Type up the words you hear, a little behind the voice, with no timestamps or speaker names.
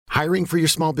Hiring for your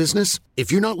small business?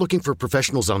 If you're not looking for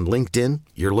professionals on LinkedIn,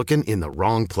 you're looking in the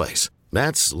wrong place.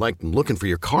 That's like looking for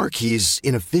your car keys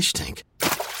in a fish tank.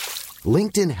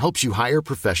 LinkedIn helps you hire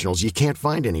professionals you can't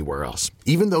find anywhere else,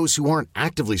 even those who aren't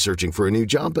actively searching for a new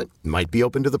job but might be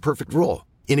open to the perfect role.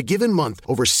 In a given month,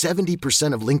 over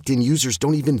 70% of LinkedIn users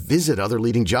don't even visit other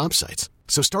leading job sites.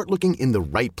 So start looking in the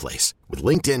right place. With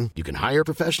LinkedIn, you can hire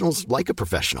professionals like a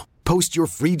professional. Post your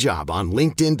free job on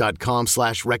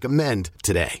linkedin.com/recommend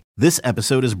today. This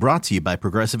episode is brought to you by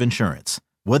Progressive Insurance.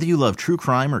 Whether you love true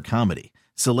crime or comedy,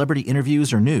 celebrity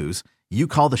interviews or news, you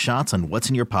call the shots on what's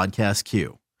in your podcast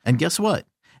queue. And guess what?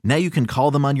 Now you can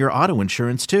call them on your auto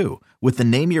insurance too with the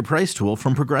Name Your Price tool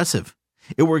from Progressive.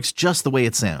 It works just the way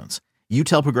it sounds. You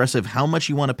tell Progressive how much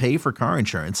you want to pay for car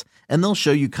insurance, and they'll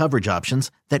show you coverage options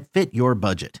that fit your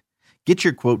budget. Get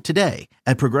your quote today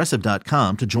at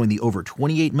Progressive.com to join the over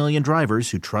 28 million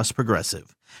drivers who trust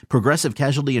Progressive. Progressive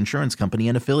Casualty Insurance Company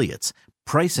and Affiliates.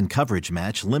 Price and coverage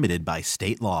match limited by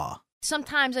state law.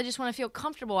 Sometimes I just want to feel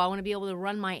comfortable. I want to be able to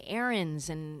run my errands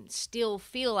and still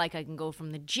feel like I can go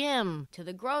from the gym to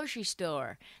the grocery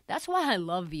store. That's why I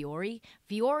love Vuori.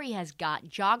 Vuori has got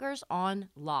joggers on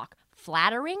lock.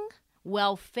 Flattering,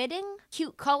 well-fitting,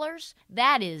 cute colors.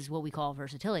 That is what we call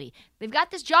versatility. They've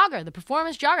got this jogger, the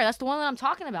performance jogger. That's the one that I'm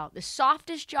talking about. The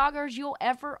softest joggers you'll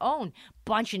ever own.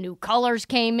 Bunch of new colors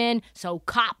came in, so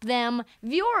cop them.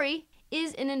 Vuori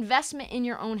is an investment in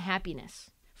your own happiness.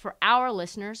 For our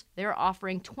listeners, they're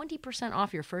offering 20%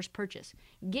 off your first purchase.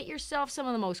 Get yourself some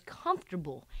of the most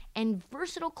comfortable and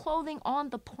versatile clothing on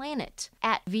the planet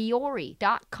at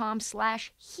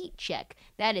Vuori.com/heatcheck.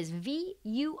 That is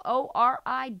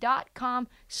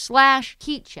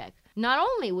VUORI.com/heatcheck. Not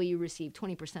only will you receive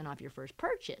 20% off your first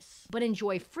purchase, but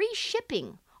enjoy free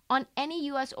shipping on any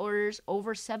U.S. orders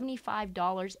over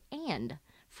 $75 and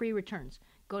free returns.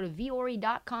 Go to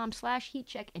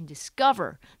Vuori.com/heatcheck and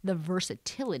discover the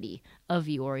versatility of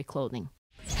Vuori clothing.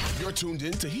 You're tuned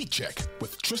in to Heat Check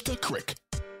with Trista Crick.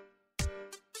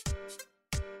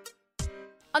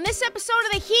 On this episode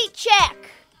of the Heat Check,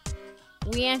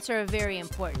 we answer a very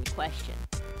important question.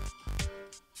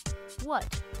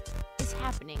 What is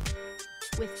happening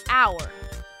with our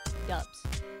Dubs?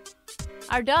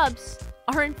 Our Dubs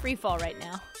are in free fall right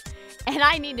now, and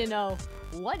I need to know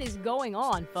what is going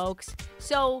on, folks.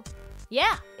 So,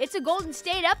 yeah, it's a Golden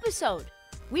State episode.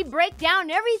 We break down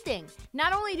everything.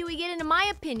 Not only do we get into my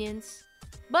opinions,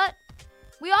 but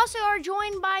we also are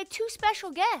joined by two special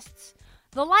guests.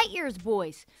 The Light Years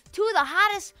boys, two of the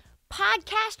hottest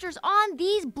podcasters on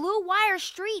these Blue Wire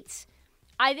streets.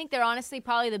 I think they're honestly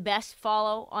probably the best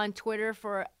follow on Twitter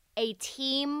for a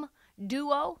team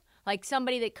duo. Like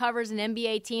somebody that covers an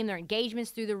NBA team, their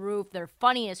engagement's through the roof, they're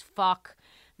funny as fuck.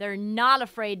 They're not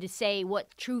afraid to say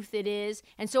what truth it is.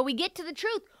 And so we get to the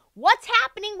truth. What's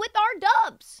happening with our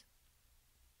Dubs?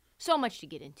 So much to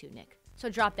get into, Nick.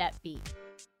 So drop that beat.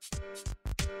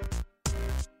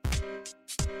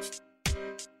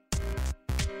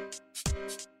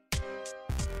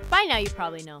 By now you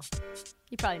probably know.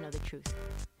 You probably know the truth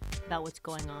about what's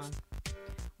going on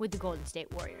with the Golden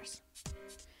State Warriors.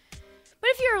 But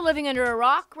if you're living under a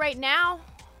rock right now,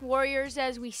 Warriors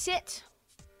as we sit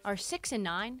are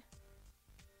 6-9.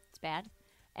 It's bad.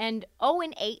 And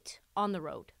 0-8 on the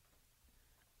road.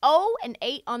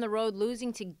 0-8 on the road,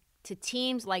 losing to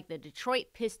teams like the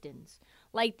Detroit Pistons,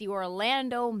 like the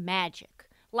Orlando Magic,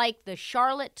 like the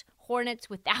Charlotte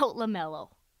Hornets without LaMelo.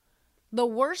 The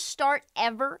worst start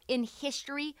ever in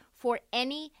history for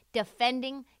any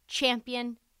defending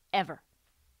champion ever.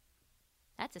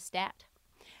 That's a stat.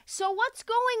 So what's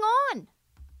going on?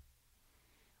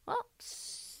 Well,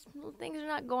 things are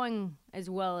not going as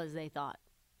well as they thought.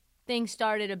 Things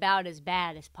started about as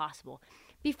bad as possible.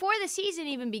 Before the season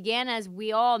even began, as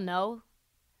we all know,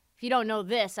 if you don't know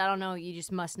this, I don't know, you just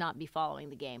must not be following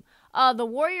the game. The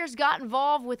Warriors got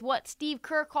involved with what Steve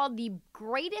Kerr called the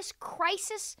greatest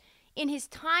crisis in his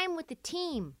time with the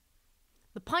team.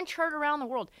 The punch heard around the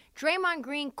world. Draymond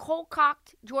Green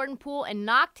cold-cocked Jordan Poole and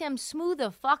knocked him smooth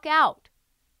the fuck out.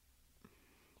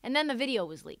 And then the video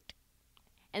was leaked.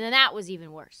 And then that was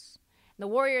even worse. The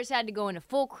Warriors had to go into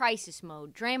full crisis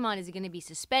mode. Draymond is going to be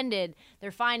suspended. They're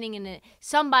finding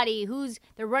somebody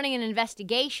they're running an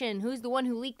investigation. Who's the one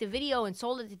who leaked the video and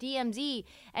sold it to DMZ?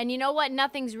 And you know what?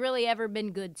 Nothing's really ever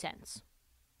been good since.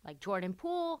 Like Jordan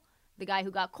Poole, the guy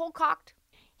who got cold-cocked,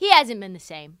 he hasn't been the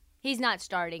same. He's not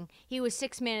starting. He was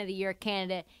Sixth Man of the Year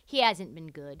candidate. He hasn't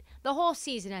been good. The whole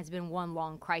season has been one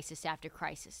long crisis after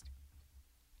crisis.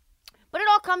 But it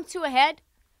all comes to a head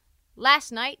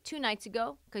last night, 2 nights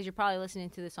ago, because you're probably listening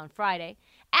to this on Friday.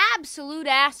 Absolute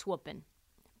ass whooping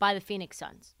by the Phoenix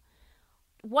Suns.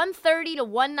 130 to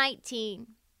 119.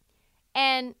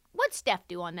 And what'd Steph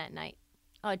do on that night?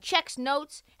 Checks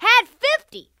notes, had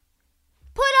 50.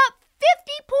 Put up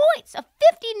 50 points, a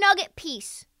 50 nugget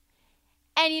piece.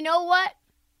 And you know what?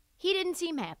 He didn't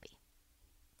seem happy.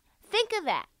 Think of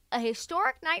that. A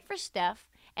historic night for Steph,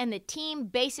 and the team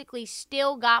basically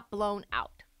still got blown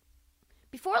out.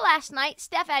 Before last night,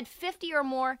 Steph had 50 or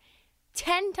more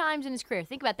 10 times in his career.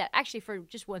 Think about that. Actually, for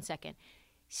just 1 second.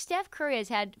 Steph Curry has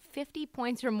had 50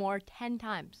 points or more 10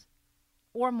 times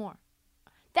or more.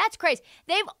 That's crazy.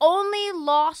 They've only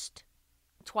lost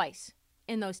twice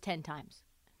in those 10 times.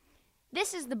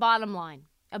 This is the bottom line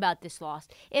about this loss.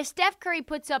 If Steph Curry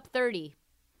puts up 30,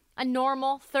 a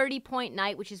normal 30-point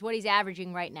night, which is what he's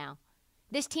averaging right now,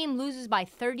 this team loses by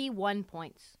 31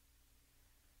 points.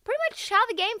 Pretty much how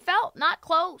the game felt, not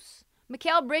close.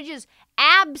 Mikal Bridges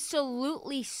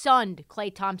absolutely sunned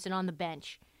Klay Thompson on the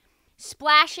bench,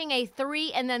 splashing a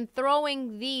 3 and then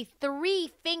throwing the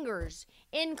 3 fingers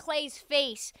in Klay's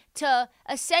face to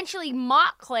essentially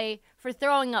mock Klay for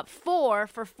throwing up 4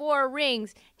 for 4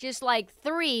 rings, just like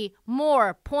 3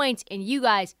 more points in you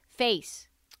guys' face.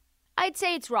 I'd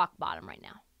say it's rock bottom right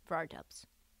now for our Dubs.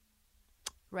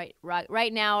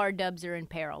 Right now, our Dubs are in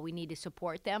peril. We need to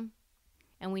support them,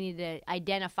 and we need to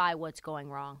identify what's going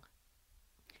wrong.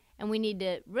 And we need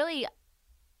to really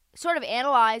sort of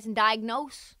analyze and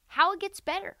diagnose how it gets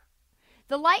better.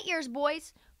 The Light Years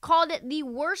boys called it the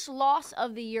worst loss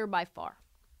of the year by far.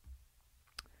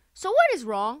 So what is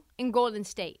wrong in Golden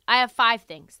State? I have 5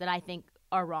 things that I think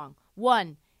are wrong.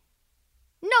 1,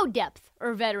 no depth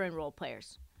or veteran role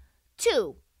players.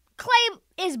 2, Klay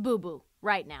is boo-boo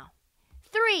right now.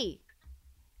 3,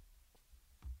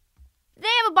 they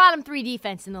have a bottom 3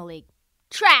 defense in the league.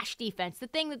 Trash defense, the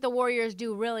thing that the Warriors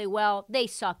do really well, they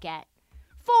suck at.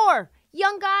 4,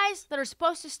 young guys that are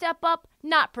supposed to step up,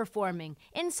 not performing.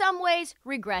 In some ways,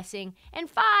 regressing. And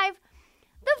 5,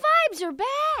 the vibes are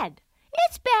bad.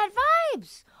 It's bad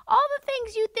vibes. All the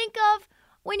things you think of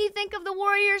when you think of the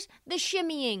Warriors, the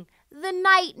shimmying, the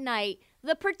night-night,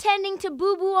 the pretending to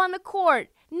boo-boo on the court.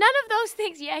 None of those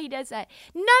things, yeah, he does that.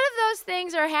 None of those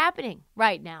things are happening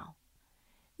right now.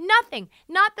 Nothing.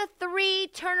 Not the 3,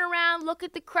 turn around, look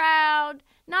at the crowd.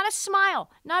 Not a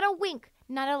smile, not a wink,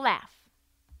 not a laugh.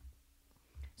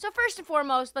 So first and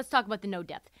foremost, let's talk about the no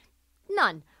depth.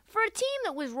 None. For a team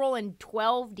that was rolling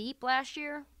 12 deep last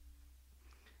year,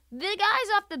 the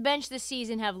guys off the bench this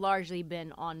season have largely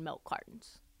been on milk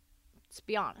cartons. Let's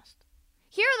be honest.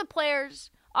 Here are the players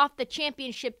off the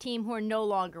championship team who are no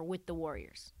longer with the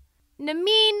Warriors.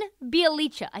 Nemanja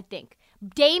Bjelica, I think.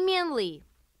 Damian Lee.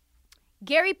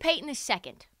 Gary Payton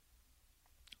II.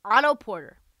 Otto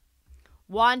Porter.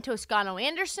 Juan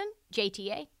Toscano-Anderson,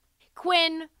 JTA.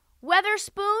 Quinn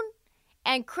Weatherspoon,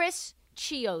 and Chris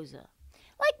Chiozza.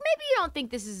 Like, maybe you don't think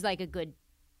this is like a good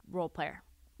role player.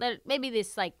 Maybe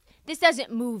this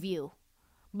doesn't move you.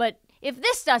 But if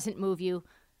this doesn't move you,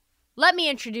 let me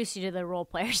introduce you to the role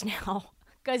players now,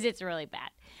 because it's really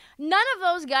bad. None of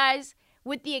those guys,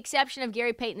 with the exception of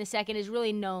Gary Payton II, is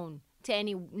really known to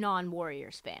any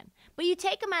non-Warriors fan. But you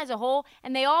take them as a whole,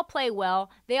 and they all play well.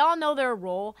 They all know their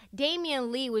role.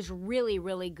 Damian Lee was really,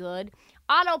 really good.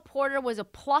 Otto Porter was a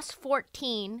plus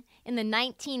 14 in the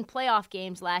 19 playoff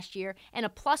games last year and a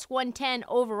plus 110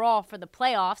 overall for the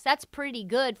playoffs. That's pretty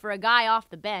good for a guy off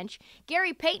the bench.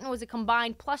 Gary Payton was a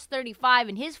combined plus 35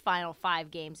 in his final 5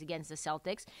 games against the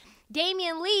Celtics.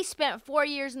 Damian Lee spent 4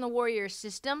 years in the Warriors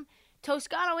system.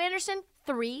 Toscano-Anderson,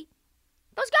 3.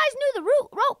 Those guys knew the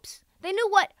ropes. They knew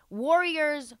what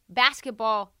Warriors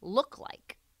basketball looked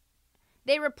like.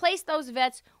 They replaced those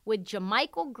vets with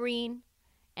JaMychal Green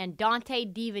and Dante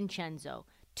DiVincenzo,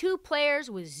 2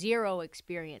 players with 0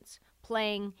 experience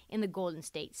playing in the Golden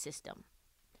State system.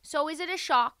 So is it a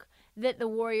shock that the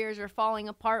Warriors are falling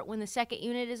apart when the second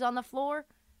unit is on the floor?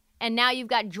 And now you've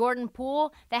got Jordan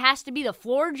Poole that has to be the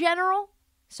floor general?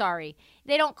 Sorry,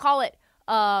 they don't call it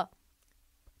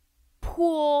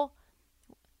Poole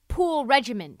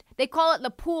regiment. They call it the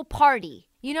Poole party.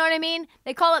 You know what I mean?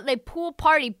 They call it the Poole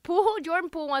party. Jordan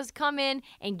Poole wants to come in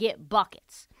and get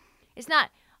buckets. It's not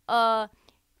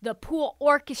the Poole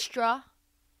orchestra,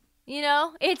 you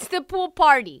know? It's the Poole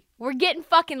party. We're getting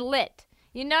fucking lit.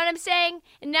 You know what I'm saying?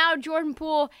 And now Jordan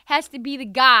Poole has to be the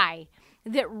guy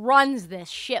that runs this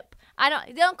ship.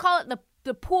 They don't call it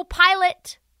the Poole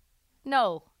pilot.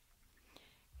 No.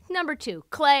 Number 2,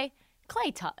 Klay.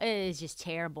 Klay is just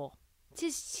terrible.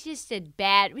 It's just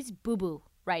it's boo-boo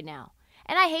right now.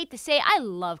 And I hate to say it, I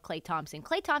love Klay Thompson.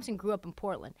 Klay Thompson grew up in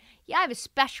Portland. Yeah, I have a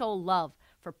special love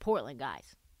for Portland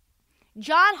guys.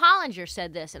 John Hollinger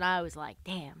said this, and I was like,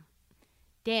 damn,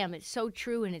 it's so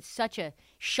true, and it's such a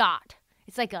shot.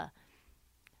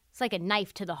 It's like a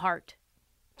knife to the heart.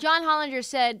 John Hollinger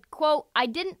said, quote, "I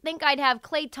didn't think I'd have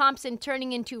Klay Thompson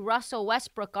turning into Russell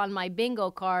Westbrook on my bingo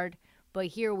card, but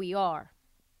here we are."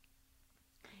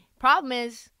 Problem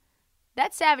is,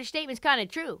 that savage statement's kind of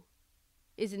true,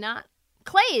 is it not?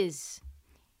 Klay is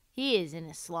in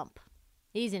a slump.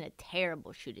 He's in a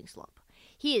terrible shooting slump.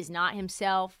 He is not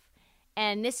himself,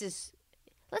 and this is,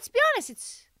 let's be honest,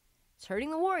 it's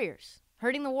hurting the Warriors.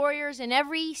 Hurting the Warriors in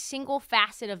every single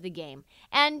facet of the game.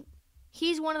 And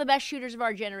he's one of the best shooters of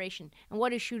our generation. And what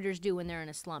do shooters do when they're in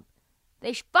a slump?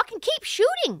 They fucking keep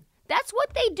shooting. That's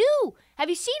what they do. Have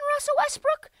you seen Russell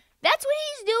Westbrook? That's what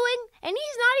he's doing, and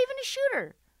he's not even a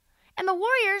shooter. And the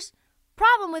Warriors,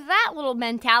 problem with that little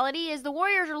mentality is the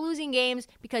Warriors are losing games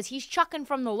because he's chucking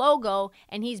from the logo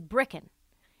and he's bricking.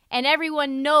 And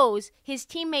everyone knows, his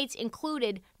teammates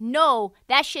included, know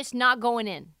that shit's not going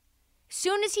in. As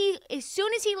soon as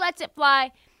he lets it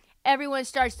fly, everyone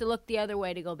starts to look the other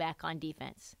way to go back on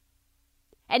defense.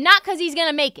 And not because he's going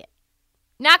to make it.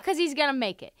 Not because he's going to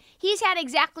make it. He's had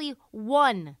exactly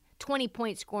one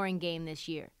 20-point scoring game this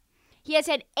year. He has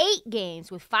had 8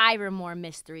 games with 5 or more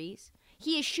missed threes.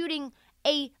 He is shooting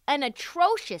an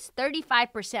atrocious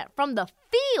 35% from the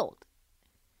field.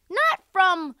 Not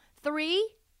from 3,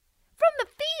 from the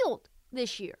field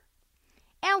this year.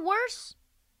 And worse,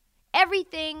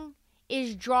 everything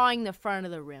is drawing the front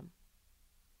of the rim.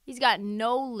 He's got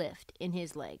no lift in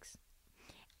his legs.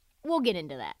 We'll get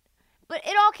into that. But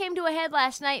it all came to a head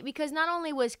last night because not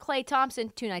only was Klay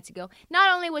Thompson, 2 nights ago,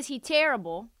 not only was he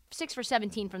terrible, 6 for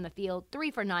 17 from the field,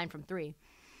 3 for 9 from 3,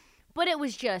 but it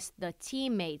was just the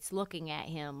teammates looking at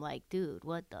him like, dude,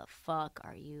 what the fuck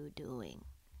are you doing?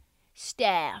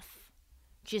 Steph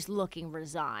just looking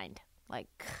resigned.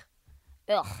 Like,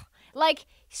 ugh. Like,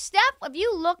 Steph, if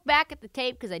you look back at the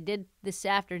tape, because I did this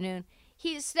afternoon,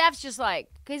 Steph's just like,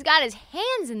 he's got his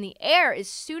hands in the air as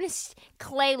soon as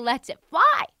Klay lets it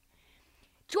fly.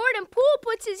 Jordan Poole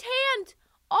puts his hand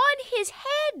on his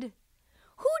head.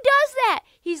 Who does that?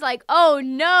 He's like, oh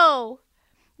no.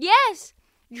 Yes,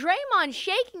 Draymond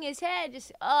shaking his head,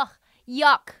 just,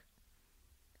 yuck.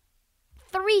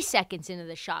 3 seconds into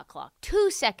the shot clock,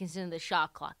 2 seconds into the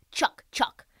shot clock, chuck.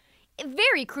 A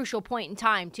very crucial point in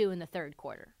time, too, in the third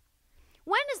quarter.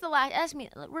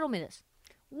 Riddle me this.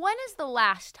 When is the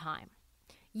last time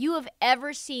you have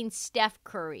ever seen Steph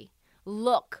Curry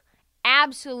look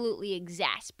absolutely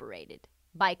exasperated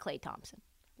by Klay Thompson?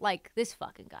 Like this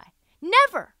fucking guy.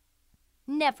 Never.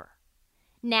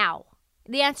 Now.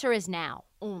 The answer is now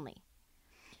only.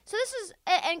 So this is,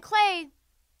 and Klay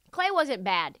wasn't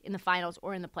bad in the finals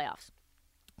or in the playoffs.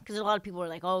 Because a lot of people were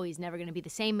like, oh, he's never going to be the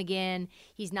same again.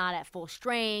 He's not at full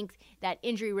strength. That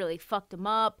injury really fucked him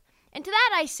up. And to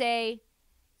that I say,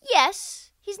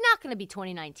 yes, he's not going to be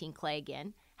 2019 Klay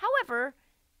again. However,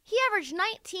 he averaged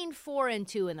 19, 4, and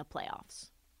 2 in the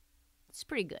playoffs. It's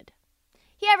pretty good.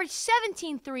 He averaged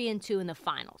 17, 3, and 2 in the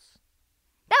finals.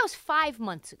 That was 5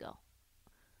 months ago.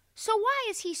 So why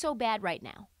is he so bad right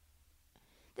now?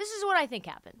 This is what I think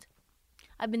happened.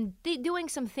 I've been doing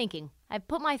some thinking. I've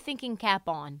put my thinking cap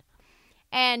on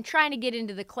and trying to get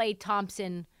into the Klay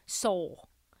Thompson soul.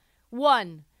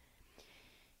 1,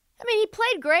 he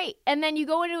played great. And then you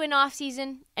go into an off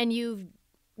season and you've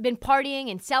been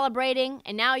partying and celebrating,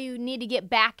 and now you need to get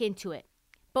back into it.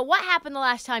 But what happened the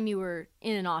last time you were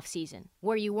in an off season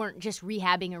where you weren't just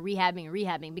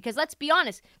rehabbing? Because let's be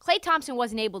honest, Klay Thompson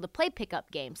wasn't able to play pickup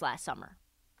games last summer.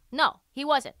 No, he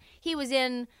wasn't. He was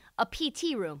in a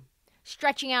PT room,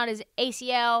 stretching out his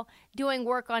ACL, doing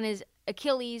work on his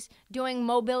Achilles, doing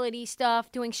mobility stuff,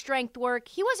 doing strength work.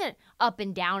 He wasn't up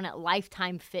and down at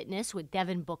Lifetime Fitness with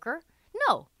Devin Booker.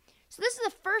 No. So this is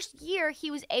the first year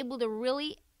he was able to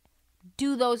really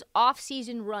do those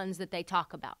off-season runs that they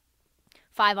talk about.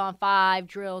 5-on-5,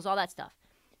 drills, all that stuff.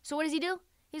 So what does he do?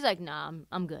 He's like, nah,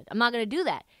 I'm good. I'm not going to do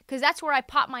that because that's where I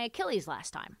popped my Achilles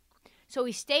last time. So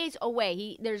he stays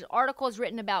away. There's articles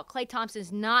written about Klay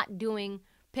Thompson's not doing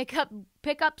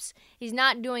pickups. He's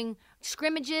not doing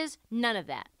scrimmages, none of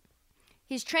that.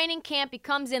 His training camp, he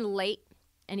comes in late,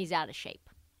 and he's out of shape.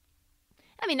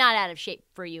 Not out of shape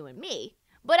for you and me,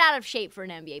 but out of shape for an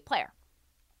NBA player.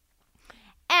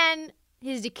 And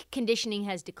his conditioning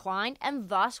has declined, and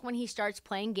thus, when he starts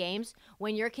playing games,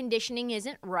 when your conditioning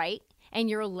isn't right, and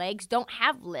your legs don't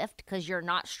have lift because you're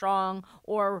not strong,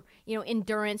 or,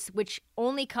 endurance, which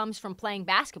only comes from playing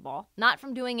basketball, not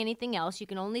from doing anything else. You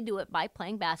can only do it by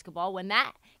playing basketball. When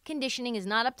that conditioning is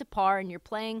not up to par and you're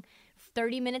playing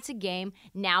 30 minutes a game,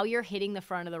 now you're hitting the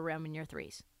front of the rim in your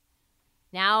threes.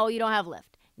 Now you don't have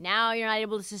lift. Now you're not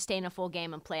able to sustain a full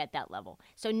game and play at that level.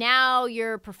 So now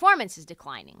your performance is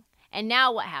declining. And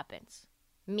now what happens?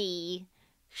 me,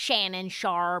 Shannon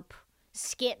Sharp,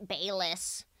 Skip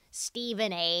Bayless,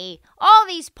 Stephen A. All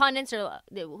these pundits, or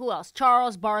who else?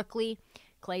 Charles Barkley.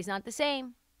 Clay's not the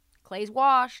same. Clay's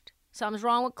washed. Something's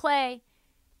wrong with Clay.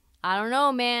 I don't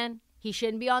know, man. He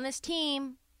shouldn't be on this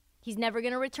team. He's never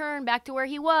going to return back to where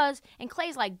he was. And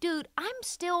Clay's like, dude, I'm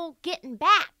still getting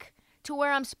back to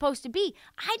where I'm supposed to be.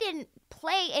 I didn't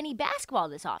play any basketball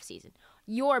this offseason.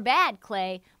 You're bad,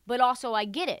 Clay, but also I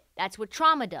get it. That's what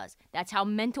trauma does. That's how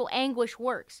mental anguish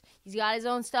works. He's got his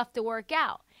own stuff to work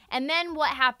out. And then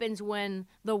what happens when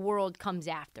the world comes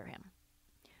after him?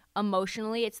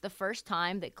 Emotionally, it's the first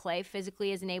time that Clay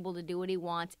physically isn't able to do what he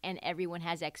wants, and everyone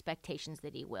has expectations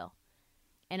that he will.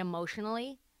 And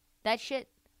emotionally, that shit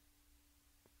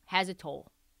has a toll.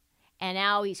 And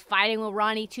now he's fighting with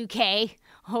Ronnie 2K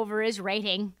over his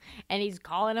rating, and he's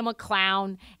calling him a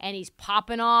clown, and he's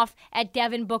popping off at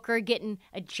Devin Booker getting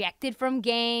ejected from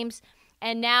games,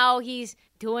 and now he's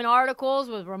doing articles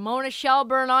with Ramona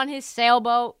Shelburne on his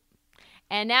sailboat,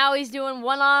 and now he's doing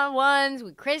one-on-ones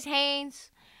with Chris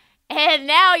Haynes, and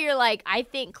now you're like, I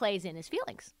think Clay's in his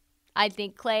feelings. I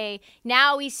think Clay,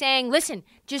 now he's saying, listen,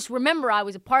 just remember I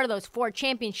was a part of those 4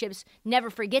 championships. Never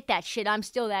forget that shit. I'm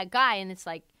still that guy. And it's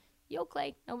like, yo,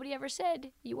 Clay, nobody ever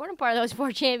said you weren't a part of those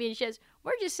 4 championships.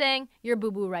 We're just saying you're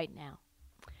boo-boo right now.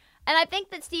 And I think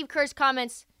that Steve Kerr's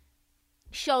comments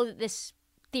show that this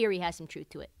theory has some truth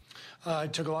to it. He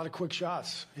took a lot of quick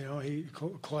shots. You know,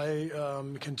 Clay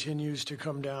continues to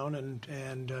come down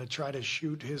and try to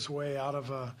shoot his way out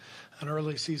of an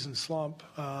early season slump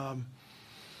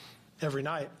every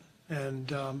night.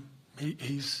 And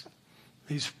he's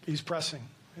pressing.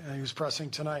 He was pressing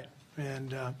tonight. And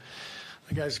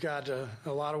the guy's got a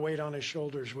lot of weight on his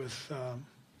shoulders with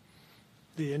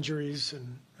the injuries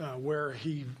and where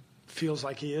he feels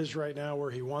like he is right now, where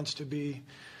he wants to be.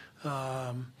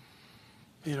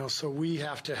 You know, so we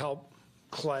have to help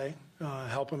Clay,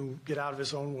 help him get out of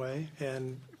his own way.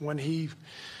 And when he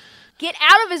get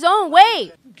out of his own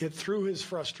way, get through his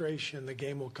frustration, the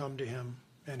game will come to him,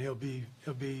 and he'll be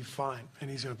fine. And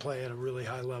he's going to play at a really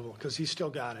high level because he's still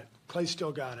got it. Clay's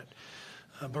still got it.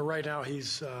 But right now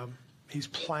he's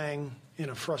playing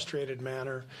in a frustrated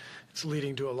manner. It's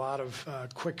leading to a lot of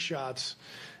quick shots,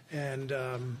 and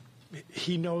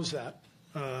he knows that.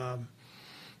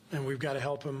 And we've got to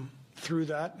help him through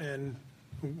that. And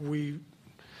we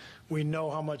know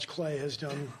how much Clay has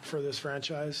done for this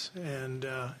franchise and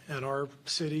our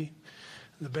city,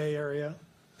 the Bay Area.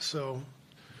 So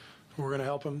we're going to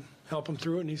help him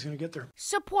through it, and he's going to get there.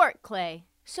 Support Clay.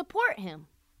 Support him.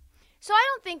 So I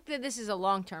don't think that this is a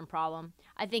long-term problem.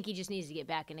 I think he just needs to get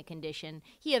back into condition.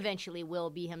 He eventually will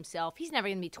be himself. He's never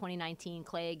going to be 2019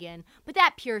 Clay again, but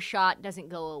that pure shot doesn't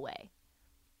go away.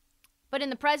 But in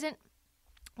the present,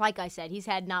 like I said, he's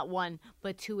had not one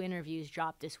but 2 interviews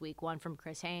dropped this week, one from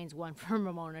Chris Haynes, one from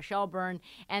Ramona Shelburne,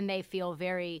 and they feel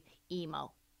very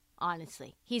emo,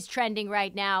 honestly. He's trending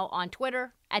right now on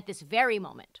Twitter at this very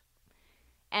moment.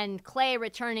 And Clay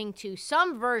returning to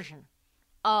some version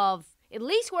of at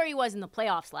least where he was in the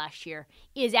playoffs last year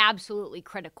is absolutely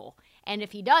critical. And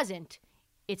if he doesn't,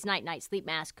 it's night-night sleep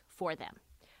mask for them.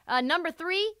 Number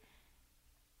 3,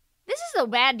 this is a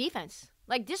bad defense.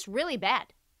 Like, just really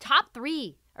bad. Top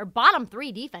 3 or bottom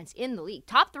 3 defense in the league.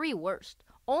 Top 3 worst.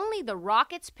 Only the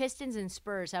Rockets, Pistons, and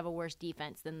Spurs have a worse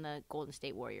defense than the Golden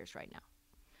State Warriors right now.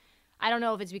 I don't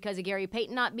know if it's because of Gary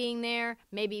Payton not being there.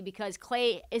 Maybe because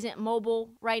Clay isn't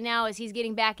mobile right now as he's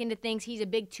getting back into things. He's a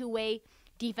big 2-way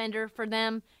defender for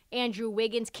them. Andrew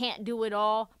Wiggins can't do it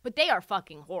all. But they are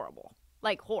fucking horrible.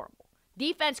 Like, horrible.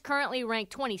 Defense currently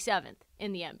ranked 27th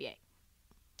in the NBA.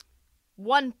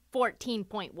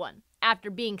 114.1 after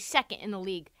being second in the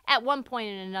league. At one point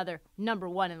and another, number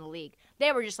 1 in the league.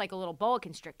 They were just like a little boa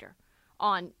constrictor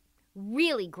on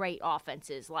really great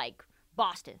offenses like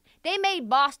Boston. They made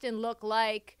Boston look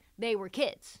like they were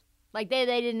kids. Like they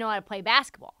didn't know how to play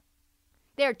basketball.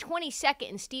 They're 22nd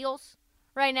in steals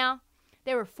right now.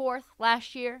 They were 4th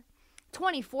last year.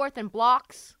 24th in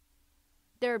blocks.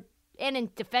 And in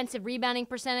defensive rebounding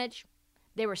percentage.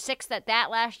 They were 6th at that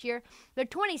last year. They're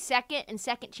 22nd in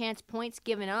second chance points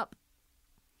given up.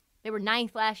 They were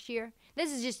 9th last year.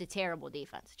 This is just a terrible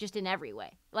defense, just in every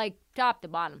way. Like, top to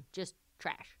bottom, just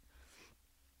trash.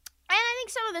 And I think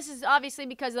some of this is obviously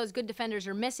because those good defenders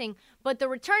are missing, but the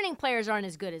returning players aren't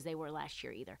as good as they were last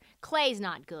year either. Clay's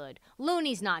not good.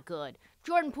 Looney's not good.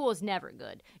 Jordan Poole's never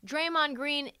good. Draymond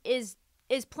Green is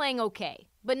playing okay,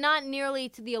 but not nearly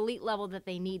to the elite level that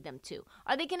they need them to.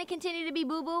 Are they going to continue to be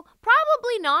boo-boo?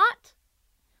 Probably not.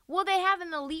 Will they have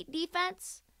an elite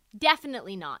defense?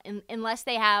 Definitely not, unless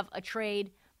they have a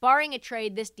trade. Barring a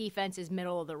trade, this defense is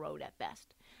middle of the road at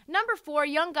best. Number 4,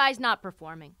 young guys not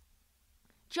performing.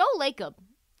 Joe Lacob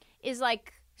is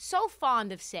like so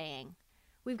fond of saying,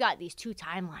 we've got these 2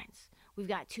 timelines. We've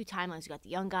got 2 timelines. We've got the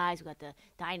young guys. We've got the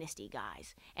dynasty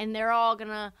guys. And they're all going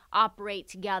to operate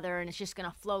together, and it's just going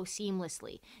to flow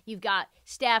seamlessly. You've got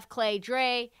Steph, Clay,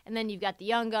 Dre, and then you've got the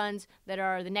young guns that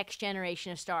are the next generation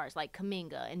of stars like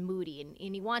Kuminga and Moody.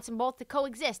 And he wants them both to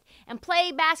coexist and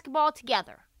play basketball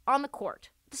together on the court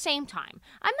at the same time.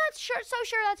 I'm not so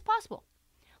sure that's possible.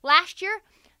 Last year,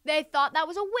 they thought that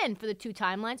was a win for the 2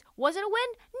 timelines. Was it a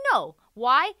win? No.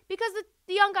 Why? Because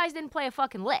the young guys didn't play a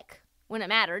fucking lick when it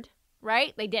mattered.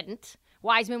 Right? They didn't.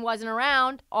 Wiseman wasn't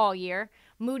around all year.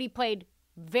 Moody played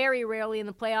very rarely in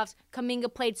the playoffs.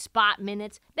 Kuminga played spot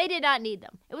minutes. They did not need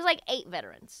them. It was like 8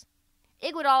 veterans.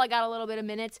 Iguodala got a little bit of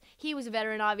minutes. He was a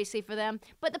veteran, obviously, for them.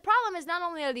 But the problem is not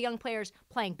only are the young players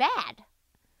playing bad,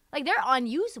 like they're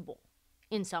unusable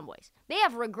in some ways. They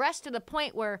have regressed to the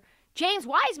point where James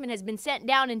Wiseman has been sent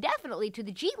down indefinitely to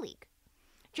the G League.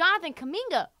 Jonathan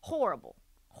Kuminga, horrible.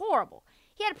 Horrible.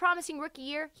 He had a promising rookie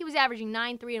year. He was averaging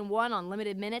 9-3-1 on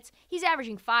limited minutes. He's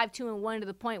averaging 5-2-1 to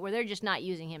the point where they're just not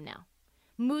using him now.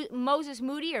 Moses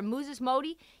Moody,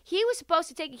 he was supposed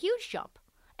to take a huge jump.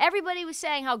 Everybody was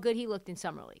saying how good he looked in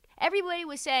Summer League. Everybody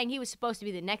was saying he was supposed to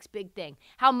be the next big thing,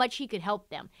 how much he could help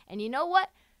them. And you know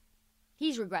what?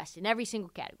 He's regressed in every single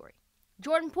category.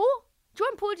 Jordan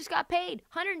Poole just got paid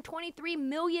 $123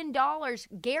 million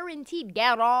guaranteed,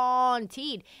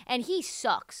 and he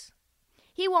sucks.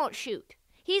 He won't shoot.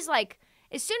 He's like,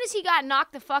 as soon as he got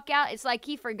knocked the fuck out, it's like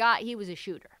he forgot he was a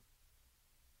shooter.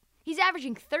 He's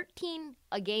averaging 13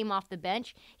 a game off the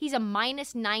bench. He's a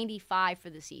minus 95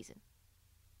 for the season.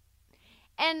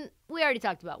 And we already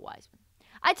talked about Wiseman.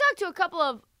 I talked to a couple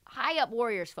of high-up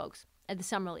Warriors folks at the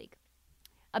Summer League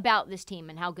about this team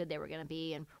and how good they were going to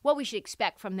be and what we should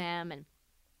expect from them. And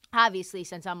obviously,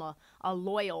 since I'm a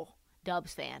loyal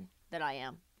Dubs fan that I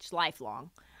am, just lifelong,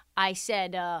 I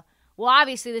said, well,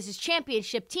 obviously, this is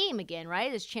championship team again,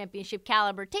 right? This championship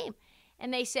caliber team.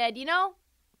 And they said, now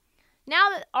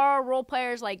that our role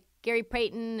players like Gary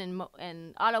Payton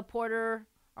and Otto Porter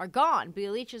are gone,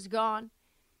 Bjelica is gone,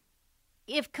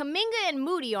 if Kuminga and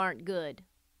Moody aren't good,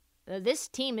 this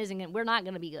team we're not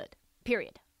going to be good,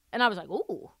 period. And I was like,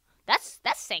 ooh, that's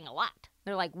saying a lot.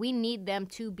 They're like, we need them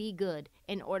to be good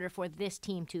in order for this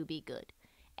team to be good.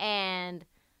 And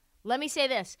let me say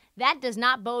this, that does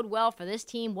not bode well for this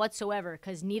team whatsoever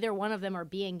because neither one of them are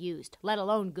being used, let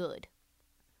alone good.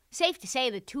 Safe to say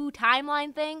the 2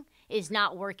 timeline thing is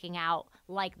not working out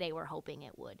like they were hoping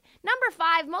it would. Number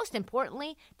 5, most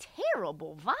importantly,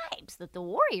 terrible vibes that the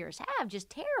Warriors have, just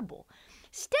terrible.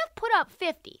 Steph put up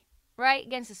 50, right,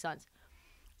 against the Suns.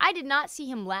 I did not see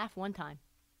him laugh one time.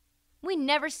 We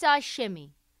never saw a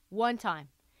shimmy one time.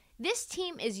 This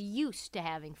team is used to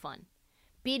having fun.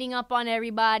 Beating up on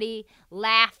everybody,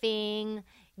 laughing,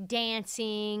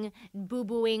 dancing,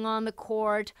 boo-booing on the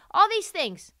court, all these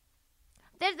things.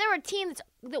 They're a team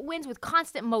that wins with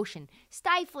constant motion,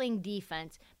 stifling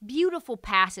defense, beautiful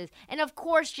passes, and of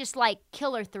course just like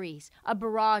killer threes, a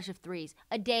barrage of threes,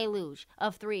 a deluge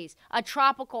of threes, a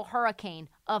tropical hurricane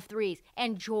of threes,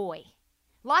 and joy.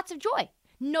 Lots of joy.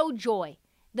 No joy.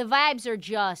 The vibes are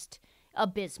just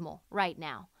abysmal right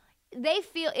now. They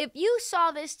feel, if you saw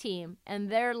this team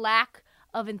and their lack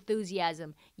of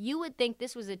enthusiasm, you would think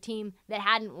this was a team that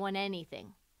hadn't won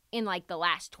anything in like the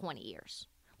last 20 years.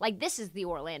 Like this is the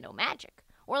Orlando Magic.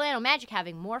 Orlando Magic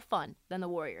having more fun than the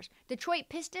Warriors. Detroit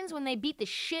Pistons, when they beat the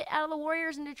shit out of the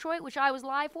Warriors in Detroit, which I was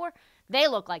live for, they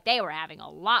looked like they were having a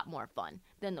lot more fun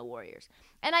than the Warriors.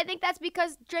 And I think that's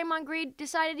because Draymond Green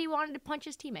decided he wanted to punch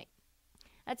his teammate.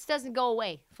 That doesn't go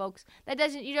away, folks.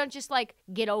 You don't just like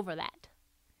get over that.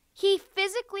 He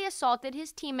physically assaulted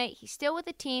his teammate. He's still with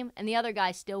the team, and the other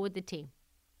guy's still with the team.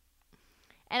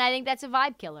 And I think that's a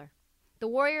vibe killer. The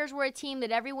Warriors were a team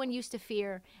that everyone used to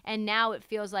fear, and now it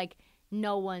feels like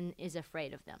no one is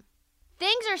afraid of them.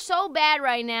 Things are so bad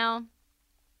right now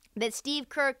that Steve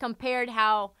Kerr compared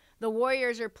how the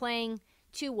Warriors are playing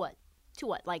to what? To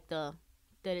what? Like the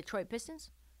Detroit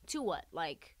Pistons? To what?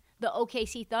 Like the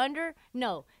OKC Thunder?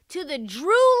 No. To the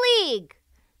Drew League.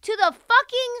 To the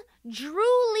fucking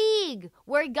Drew League,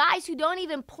 where guys who don't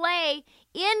even play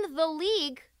in the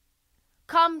league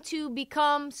come to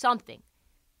become something.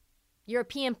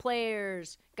 European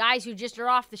players, guys who just are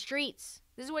off the streets.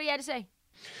 This is what he had to say.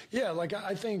 Yeah, like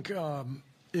I think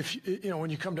if when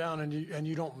you come down and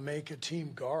you don't make a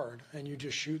team guard and you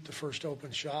just shoot the first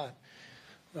open shot,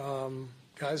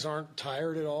 guys aren't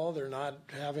tired at all. They're not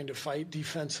having to fight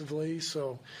defensively,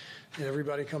 so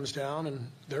everybody comes down and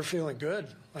they're feeling good.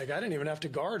 Like I didn't even have to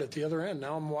guard at the other end.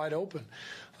 Now I'm wide open.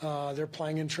 They're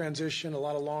playing in transition, a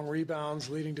lot of long rebounds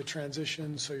leading to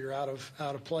transition, so you're out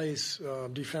of place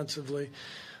defensively.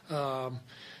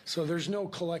 So there's no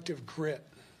collective grit.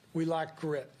 We lack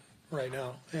grit right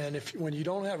now. And when you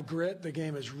don't have grit, the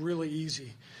game is really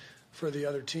easy for the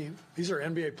other team. These are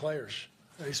NBA players.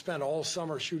 They spend all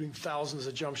summer shooting thousands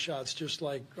of jump shots just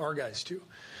like our guys do.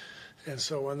 And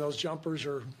so when those jumpers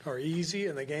are easy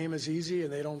and the game is easy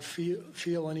and they don't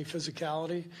feel any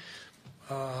physicality,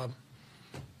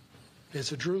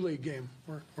 it's a Drew League game.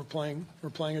 We're playing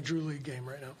a Drew League game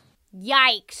right now.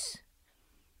 Yikes.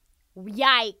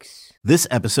 This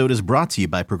episode is brought to you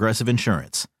by Progressive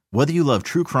Insurance. Whether you love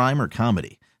true crime or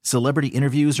comedy, celebrity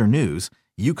interviews or news,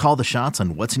 you call the shots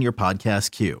on what's in your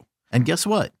podcast queue. And guess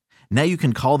what? Now you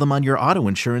can call them on your auto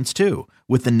insurance too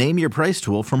with the Name Your Price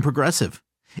tool from Progressive.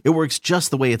 It works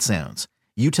just the way it sounds.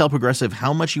 You tell Progressive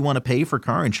how much you want to pay for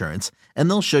car insurance, and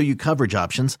they'll show you coverage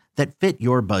options that fit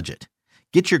your budget.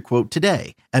 Get your quote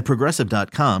today at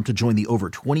Progressive.com to join the over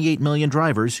 28 million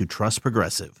drivers who trust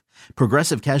Progressive.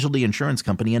 Progressive Casualty Insurance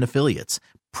Company and Affiliates.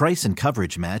 Price and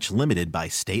coverage match limited by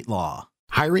state law.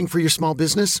 Hiring for your small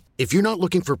business? If you're not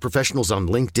looking for professionals on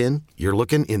LinkedIn, you're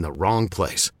looking in the wrong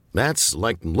place. That's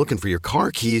like looking for your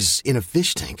car keys in a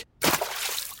fish tank.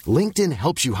 LinkedIn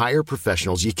helps you hire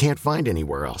professionals you can't find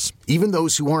anywhere else, even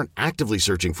those who aren't actively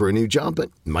searching for a new job but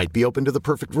might be open to the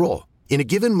perfect role. In a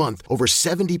given month, over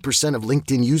 70% of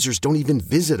LinkedIn users don't even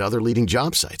visit other leading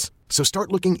job sites. So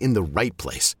start looking in the right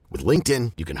place. With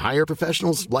LinkedIn, you can hire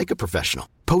professionals like a professional.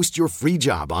 Post your free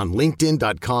job on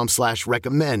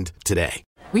linkedin.com/recommend today.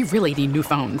 We really need new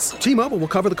phones. T-Mobile will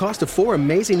cover the cost of 4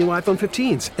 amazing new iPhone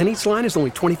 15s, and each line is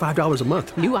only $25 a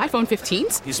month. New iPhone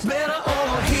 15s? It's better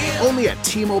over here. Only at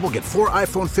T-Mobile, get 4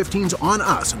 iPhone 15s on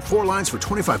us and 4 lines for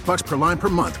 $25 per line per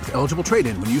month with eligible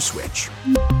trade-in when you switch.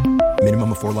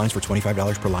 Minimum of 4 lines for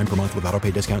 $25 per line per month with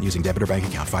autopay discount using debit or bank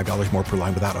account. $5 more per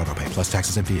line without autopay, plus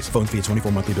taxes and fees. Phone fee at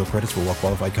 24 monthly bill credits for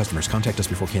well-qualified customers. Contact us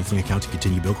before canceling account to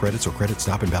continue bill credits or credit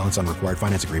stop and balance on required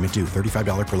finance agreement due.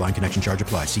 $35 per line connection charge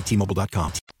applies. See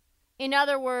T-Mobile.com. In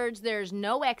other words, there's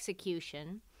no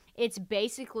execution. It's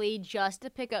basically just to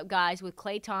pick up guys with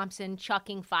Klay Thompson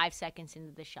chucking 5 seconds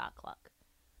into the shot clock.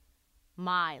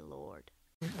 My Lord.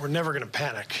 We're never going to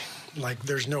panic. Like,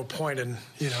 there's no point in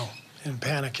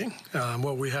panicking.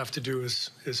 What we have to do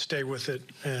is stay with it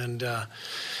and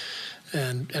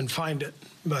find it.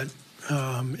 But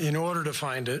in order to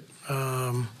find it,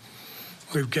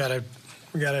 we've got to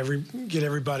get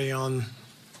everybody on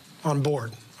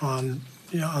board, on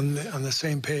the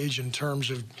same page in terms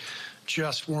of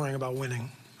just worrying about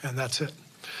winning, and that's it.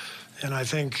 And I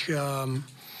think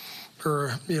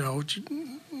for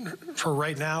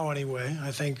right now anyway,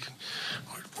 I think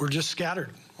we're just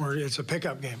scattered. It's a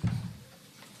pickup game.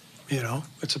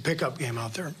 It's a pickup game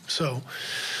out there. So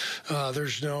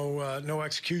there's no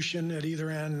execution at either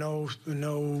end, no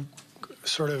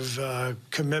sort of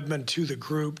commitment to the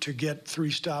group to get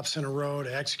 3 stops in a row,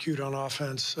 to execute on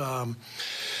offense.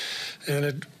 And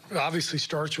it obviously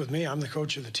starts with me. I'm the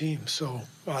coach of the team, so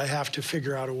I have to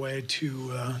figure out a way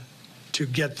to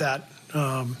get that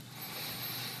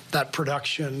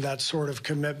production, that sort of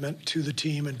commitment to the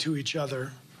team and to each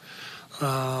other,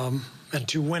 and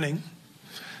to winning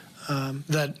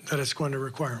that it's going to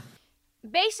require.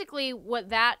 Basically, what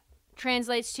that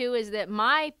translates to is that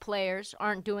my players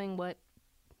aren't doing what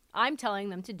I'm telling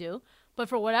them to do. But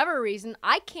for whatever reason,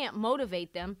 I can't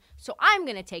motivate them, so I'm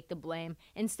going to take the blame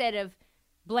instead of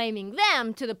blaming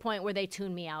them to the point where they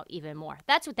tune me out even more.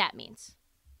 That's what that means.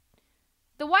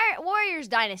 The Warriors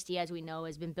dynasty, as we know,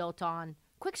 has been built on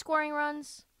quick scoring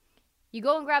runs. You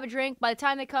go and grab a drink. By the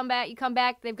time you come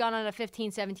back, they've gone on a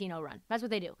 15-17-0 run. That's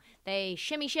what they do. They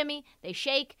shimmy, they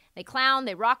shake, they clown,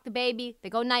 they rock the baby, they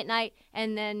go night-night,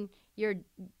 and then you're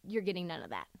getting none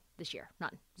of that this year.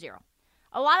 None. Zero.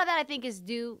 A lot of that, I think, is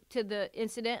due to the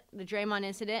incident, the Draymond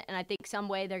incident, and I think some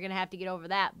way they're going to have to get over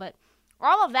that. But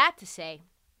all of that to say,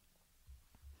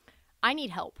 I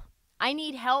need help. I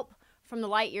need help from the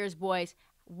light years boys.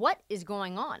 What is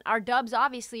going on? Our Dubs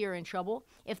obviously are in trouble.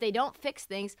 If they don't fix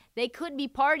things, they could be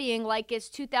partying like it's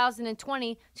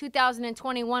 2020,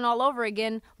 2021 all over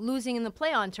again, losing in the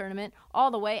play-on tournament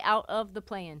all the way out of the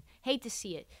play-in. Hate to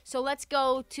see it. So let's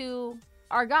go to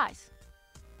our guys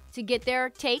to get their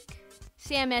take.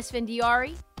 Sam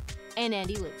Esfandiari and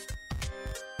Andy Liu.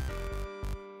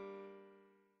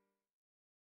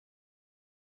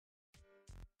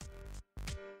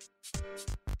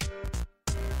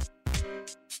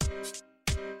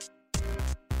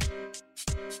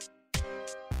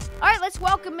 All right, let's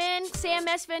welcome in Sam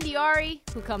Esfandiari,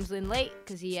 who comes in late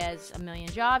because he has a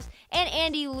million jobs, and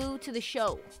Andy Liu to the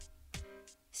show.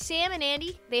 Sam and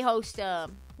Andy, they host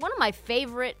one of my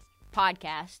favorite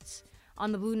podcasts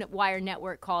on the Blue Wire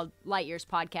Network called Light Years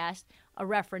Podcast, a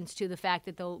reference to the fact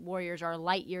that the Warriors are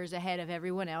light years ahead of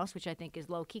everyone else, which I think is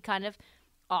low-key kind of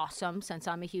awesome since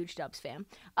I'm a huge Dubs fan.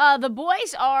 The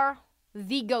boys are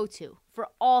the go-to for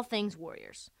all things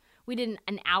Warriors. We did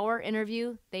an hour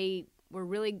interview. They were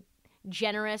really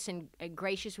generous and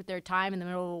gracious with their time in the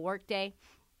middle of a workday.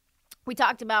 We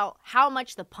talked about how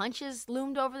much the punches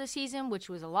loomed over the season, which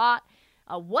was a lot.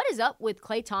 What is up with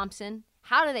Klay Thompson?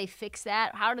 How do they fix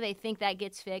that? How do they think that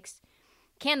gets fixed?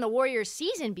 Can the Warriors'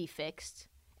 season be fixed?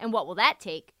 And what will that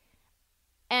take?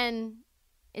 And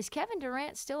is Kevin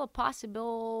Durant still a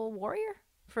possible Warrior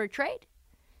for a trade?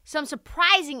 Some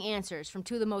surprising answers from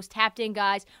two of the most tapped-in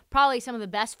guys, probably some of the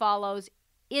best follows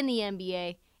in the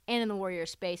NBA and in the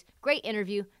Warriors space. Great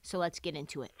interview, so let's get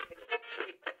into it.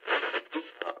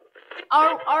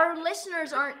 Our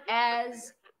listeners aren't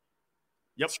as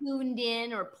tuned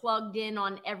in or plugged in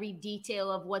on every detail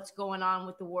of what's going on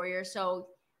with the Warriors. So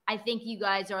I think you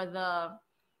guys are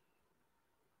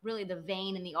really the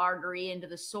vein and the artery into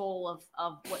the soul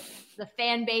of what the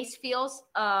fan base feels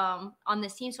on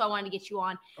this team. So I wanted to get you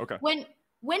on. Okay. When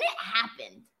it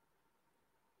happened,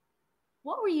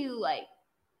 what were you like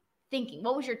thinking?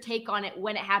 What was your take on it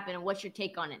when it happened, and what's your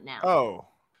take on it now? Oh,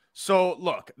 so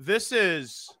look, this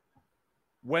is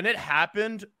when it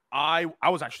happened. I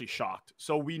was actually shocked.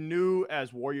 So we knew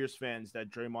as Warriors fans that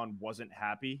Draymond wasn't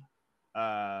happy,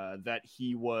 that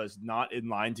he was not in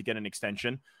line to get an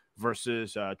extension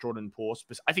versus Jordan Poole.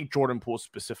 I think Jordan Poole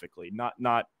specifically,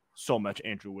 not so much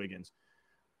Andrew Wiggins.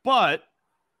 But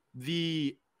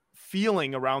the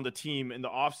feeling around the team in the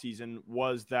offseason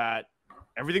was that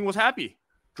everything was happy.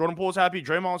 Jordan Poole was happy.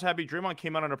 Draymond was happy. Draymond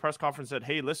came out on a press conference and said,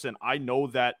 hey, listen, I know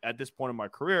that at this point in my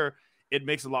career, it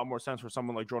makes a lot more sense for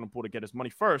someone like Jordan Poole to get his money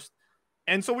first.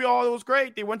 And so it was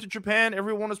great. They went to Japan.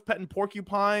 Everyone was petting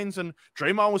porcupines, and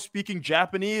Draymond was speaking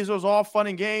Japanese. It was all fun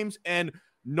and games. And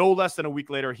no less than a week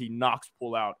later, he knocks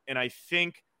Poole out. And I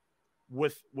think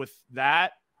with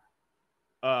that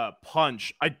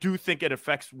punch, I do think it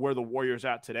affects where the Warriors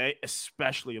are at today,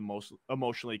 especially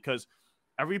emotionally, because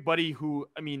everybody who,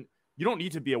 I mean, you don't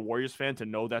need to be a Warriors fan to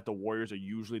know that the Warriors are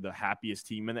usually the happiest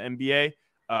team in the NBA.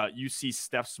 You see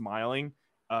Steph smiling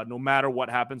no matter what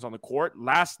happens on the court.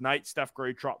 Last night, Steph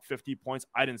Curry dropped 50 points.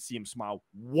 I didn't see him smile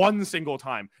one single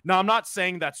time. Now, I'm not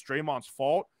saying that's Draymond's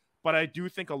fault, but I do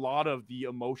think a lot of the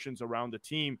emotions around the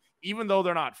team, even though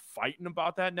they're not fighting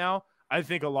about that now, I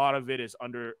think a lot of it is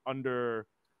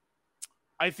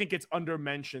I think it's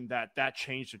undermentioned that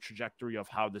changed the trajectory of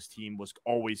how this team was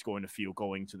always going to feel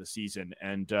going to the season.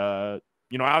 And,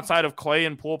 outside of Klay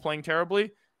and Poole playing terribly,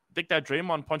 I think that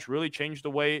Draymond punch really changed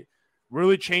the way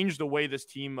this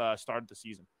team started the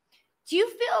season. Do you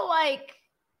feel like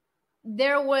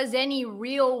there was any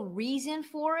real reason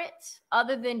for it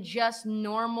other than just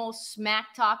normal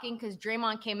smack talking? Because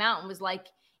Draymond came out and was like,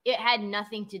 it had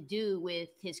nothing to do with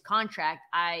his contract.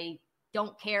 I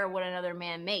don't care what another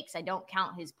man makes. I don't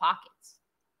count his pockets.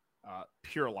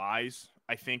 Pure lies,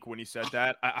 I think, when he said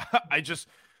that. I just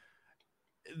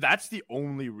 – that's the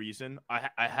only reason. I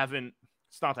haven't –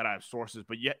 it's not that I have sources,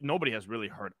 but yet nobody has really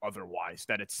heard otherwise,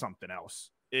 that it's something else.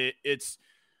 It's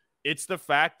the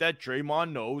fact that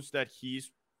Draymond knows that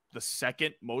he's the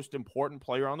second most important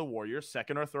player on the Warriors,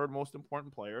 second or third most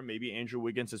important player. Maybe Andrew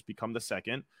Wiggins has become the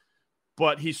second,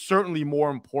 but he's certainly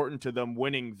more important to them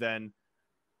winning than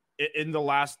in the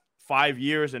last 5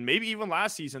 years and maybe even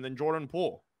last season than Jordan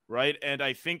Poole, right? And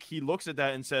I think he looks at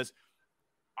that and says,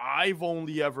 I've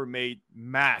only ever made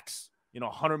max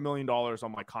 $100 million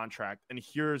on my contract. And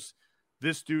here's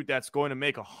this dude that's going to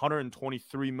make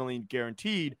 $123 million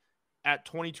guaranteed at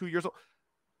 22 years old.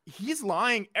 He's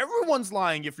lying. Everyone's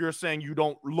lying if you're saying you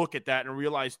don't look at that and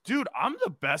realize, dude, I'm the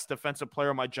best defensive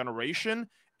player of my generation,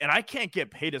 and I can't get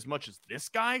paid as much as this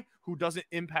guy who doesn't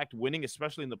impact winning,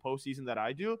 especially in the postseason, that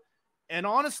I do. And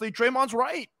honestly, Draymond's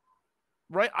right?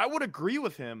 I would agree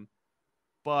with him,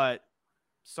 but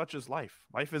such is life.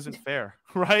 Life isn't fair,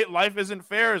 right? Life isn't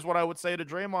fair is what I would say to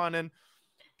Draymond. And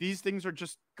these things are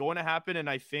just going to happen. And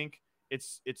I think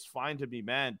it's fine to be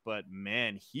mad, but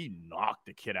man, he knocked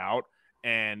the kid out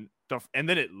and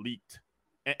then it leaked.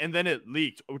 And then it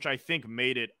leaked, which I think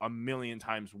made it a million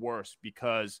times worse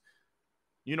because,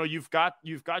 you've got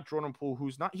Jordan Poole,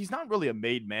 he's not really a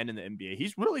made man in the NBA.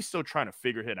 He's really still trying to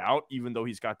figure it out, even though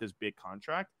he's got this big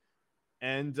contract.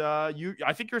 And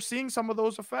I think you're seeing some of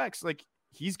those effects. Like,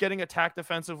 he's getting attacked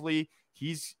defensively.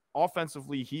 He's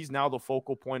offensively. He's now the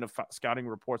focal point of scouting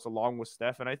reports along with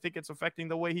Steph. And I think it's affecting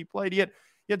the way he played. He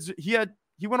went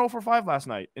 0 for 5 last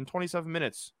night in 27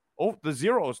 minutes. Oh, the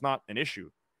 0 is not an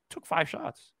issue. Took 5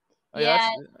 shots.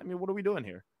 Yeah. What are we doing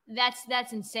here?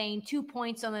 That's insane. 2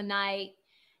 points on the night.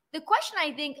 The question,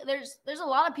 I think, there's a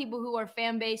lot of people who are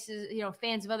fan bases,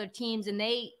 fans of other teams, and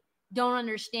they don't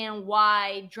understand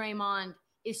why Draymond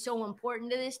is so important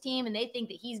to this team, and they think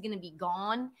that he's going to be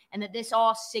gone, and that this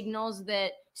all signals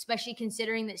that, especially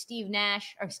considering that Steve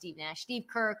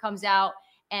Kerr comes out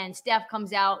and Steph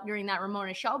comes out during that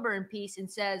Ramona Shelburne piece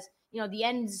and says, the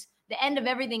end of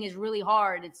everything is really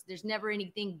hard. There's never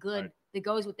anything good that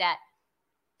goes with that.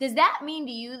 Does that mean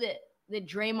to you that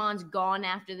Draymond's gone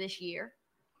after this year?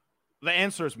 The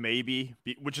answer is maybe,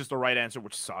 which is the right answer,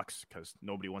 which sucks because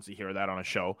nobody wants to hear that on a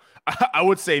show. I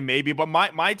would say maybe, but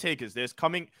my take is this: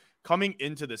 coming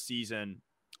into the season,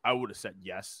 I would have said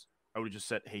yes. I would have just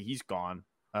said, "Hey, he's gone."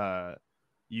 I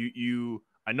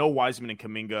know Wiseman and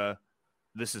Kuminga.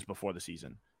 This is before the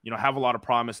season. Have a lot of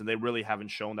promise, and they really haven't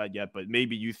shown that yet. But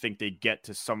maybe you think they get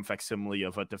to some facsimile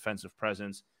of a defensive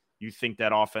presence. You think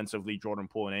that offensively, Jordan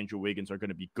Poole and Andrew Wiggins are going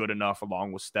to be good enough,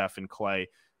 along with Steph and Clay,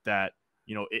 that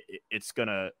it's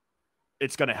gonna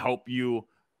help you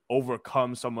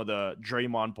overcome some of the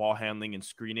Draymond ball handling and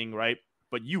screening, right?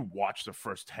 But you watch the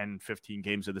first 10, 15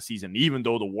 games of the season, even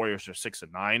though the Warriors are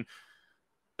 6-9,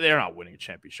 they're not winning a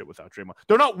championship without Draymond.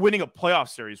 They're not winning a playoff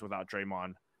series without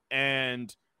Draymond.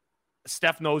 And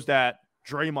Steph knows that.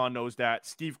 Draymond knows that.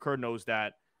 Steve Kerr knows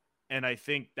that. And I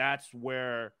think that's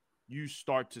where you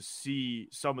start to see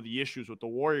some of the issues with the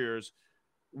Warriors,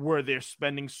 where they're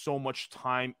spending so much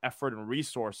time, effort, and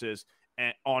resources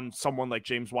on someone like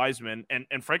James Wiseman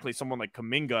and frankly, someone like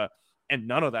Kuminga, and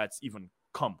none of that's even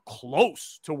come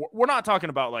close to. We're not talking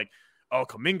about like, oh,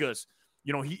 Kuminga's,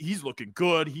 he's looking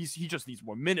good. He just needs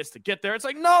more minutes to get there. It's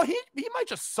like, no, he might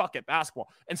just suck at basketball.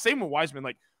 And same with Wiseman.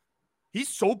 Like, he's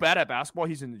so bad at basketball,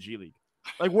 he's in the G League.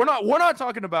 Like, we're not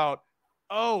talking about,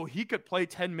 oh, he could play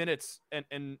 10 minutes and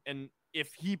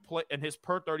if he play, and his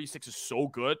per 36 is so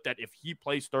good that if he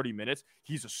plays 30 minutes,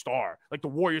 he's a star. Like, the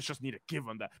Warriors just need to give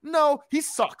him that. No, he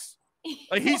sucks.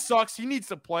 Like, he sucks. He needs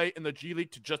to play in the G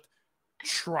League to just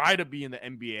try to be in the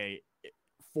NBA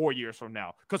 4 years from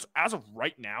now. Because as of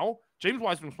right now, James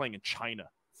Wiseman's playing in China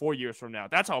 4 years from now.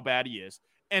 That's how bad he is.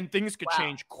 And things could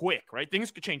change quick, right?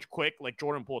 Things could change quick. Like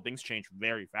Jordan Poole, things change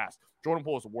very fast. Jordan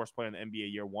Poole is the worst player in the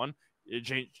NBA year one.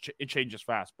 It changes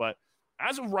fast. But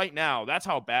as of right now, that's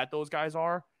how bad those guys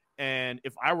are. And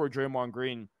if I were Draymond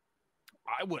Green,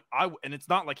 I would, and it's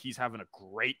not like he's having a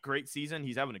great season.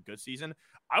 He's having a good season.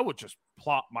 I would just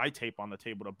plop my tape on the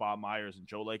table to Bob Myers and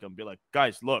Joe Lacob and be like,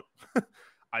 guys, look,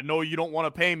 I know you don't want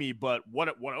to pay me, but what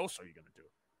else are you going to do?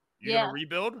 You're going to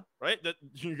rebuild, right?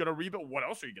 You're going to rebuild. What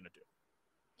else are you going to do?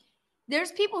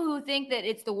 There's people who think that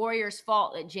it's the Warriors'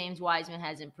 fault that James Wiseman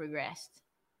hasn't progressed.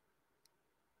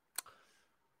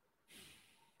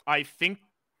 I think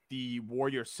the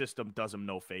Warrior system does him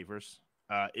no favors.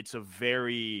 It's a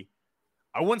very,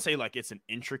 I wouldn't say like it's an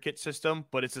intricate system,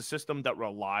 but it's a system that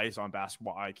relies on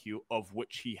basketball IQ, of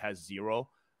which he has zero,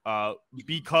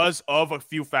 because of a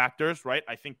few factors, right?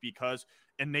 I think because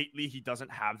innately he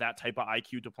doesn't have that type of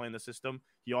IQ to play in the system.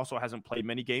 He also hasn't played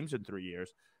many games in 3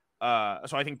 years.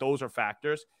 So I think those are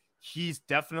factors. He's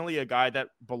definitely a guy that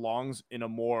belongs in a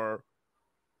more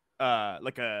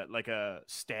like a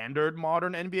standard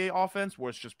modern NBA offense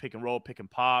where it's just pick and roll, pick and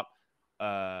pop,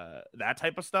 that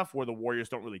type of stuff, where the Warriors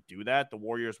don't really do that. The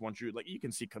Warriors want you, like, you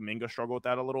can see Kuminga struggle with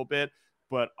that a little bit,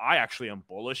 but I actually am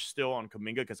bullish still on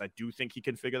Kuminga because I do think he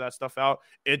can figure that stuff out.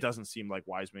 It doesn't seem like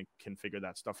Wiseman can figure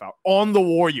that stuff out on the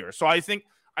Warriors. So I think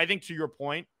to your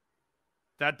point,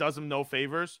 that does him no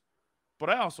favors.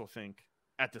 But I also think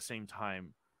at the same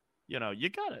time, you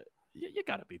gotta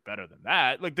be better than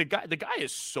that. Like the guy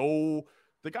is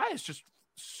just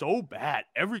so bad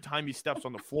every time he steps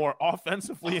on the floor,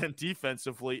 offensively and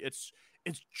defensively. It's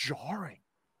jarring.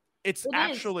 It's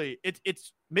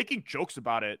making jokes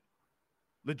about it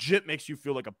legit makes you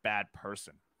feel like a bad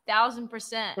person.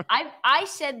 1,000%. I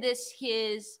said this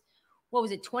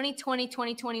 2020,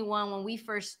 2021 when we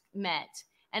first met.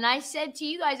 And I said to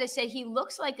you guys, I said, he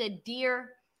looks like a deer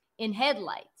in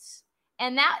headlights.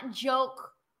 And that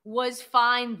joke was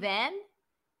fine then.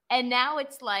 And now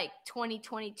it's like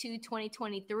 2022,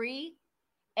 2023.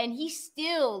 And he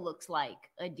still looks like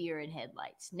a deer in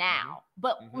headlights now.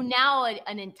 But now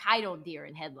an entitled deer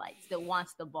in headlights that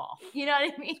wants the ball. You know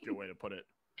what I mean? That's a good way to put it.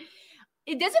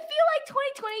 It doesn't feel like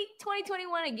 2020,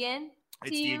 2021 again.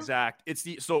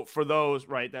 So for those,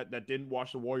 right, that didn't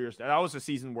watch the Warriors, that was a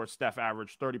season where Steph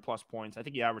averaged 30 plus points. I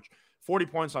think he averaged 40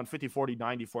 points on 50, 40,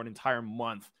 90 for an entire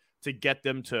month to get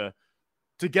them to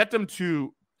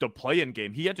the play-in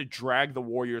game. He had to drag the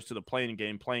Warriors to the play-in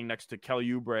game, playing next to Kelly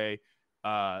Oubre,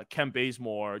 Kent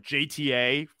Bazemore,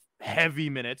 JTA, heavy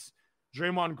minutes.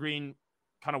 Draymond Green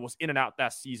kind of was in and out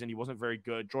that season. He wasn't very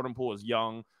good. Jordan Poole was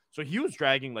young. So he was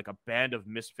dragging like a band of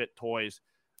misfit toys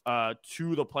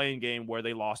to the playing game where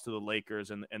they lost to the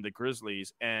Lakers and the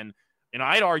Grizzlies. And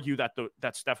I'd argue that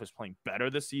that Steph is playing better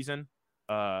this season.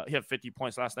 He had 50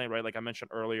 points last night, right? Like I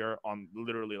mentioned earlier, on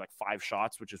literally like 5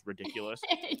 shots, which is ridiculous.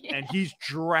 Yeah. And he's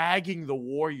dragging the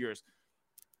Warriors.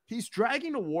 He's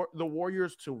dragging the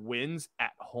Warriors to wins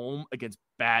at home against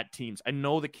bad teams. I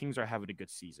know the Kings are having a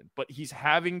good season, but he's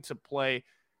having to play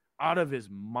out of his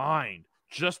mind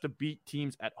just to beat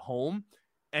teams at home.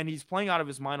 And he's playing out of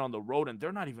his mind on the road, and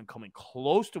they're not even coming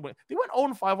close to win. They went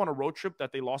 0-5 on a road trip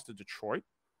that they lost to Detroit.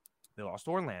 They lost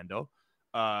to Orlando.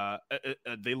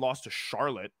 They lost to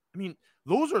Charlotte. I mean,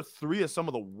 those are 3 of some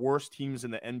of the worst teams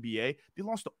in the NBA. They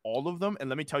lost to all of them, and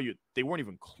let me tell you, they weren't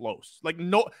even close. Like,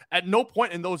 at no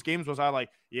point in those games was I like,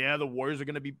 yeah, the Warriors are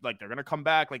going to be like, they're going to come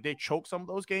back. Like, they choke some of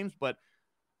those games, but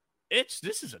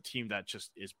this is a team that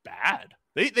just is bad.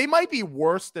 They might be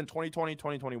worse than 2020,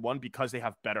 2021 because they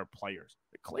have better players.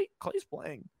 Clay's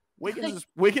playing. Wiggins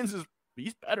is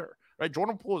he's better, right?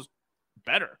 Jordan Poole is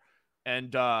better,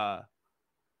 and they're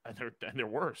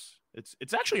worse.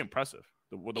 It's actually impressive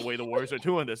the way the Warriors are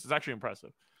doing this. It's actually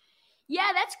impressive.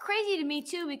 Yeah, that's crazy to me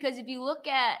too, because if you look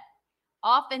at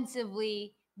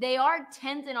offensively, they are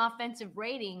 10th in offensive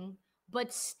rating,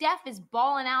 but Steph is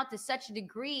balling out to such a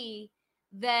degree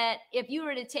that if you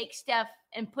were to take Steph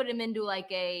and put him into like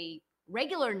a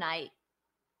regular night,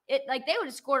 they would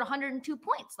have scored 102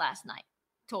 points last night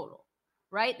total,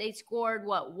 right? They scored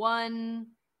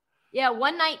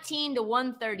 119 to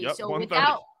 130. Yep, so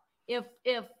 130. if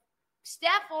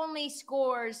Steph only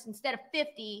scores instead of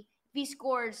 50, if he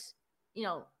scores,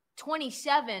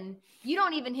 27, you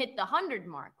don't even hit the 100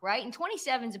 mark, right? And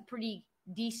 27 is a pretty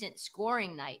decent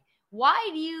scoring night. Why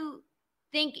do you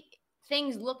think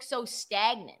things look so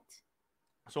stagnant?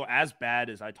 So as bad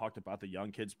as I talked about the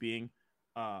young kids being,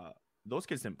 those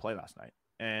kids didn't play last night,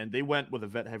 and they went with a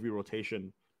vet-heavy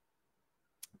rotation.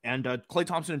 And Klay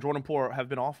Thompson and Jordan Poole have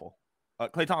been awful.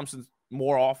 Klay Thompson's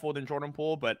more awful than Jordan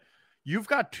Poole, but you've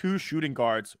got 2 shooting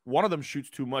guards. One of them shoots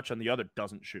too much, and the other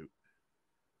doesn't shoot.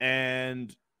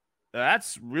 And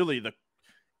that's really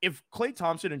if Klay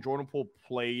Thompson and Jordan Poole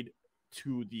played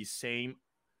to the same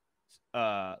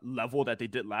level that they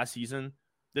did last season,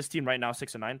 this team right now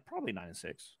 6-9, probably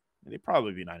 9-6. They'd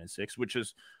probably be 9-6, which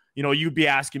is, you'd be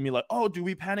asking me like, oh, do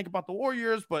we panic about the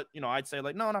Warriors? But I'd say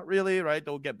like, no, not really, right?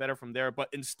 They'll get better from there. But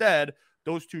instead,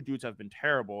 those 2 dudes have been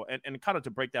terrible. And kind of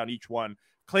to break down each one,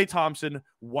 Klay Thompson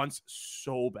wants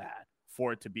so bad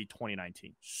for it to be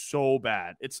 2019. So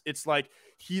bad. It's like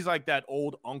he's like that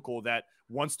old uncle that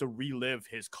wants to relive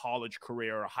his college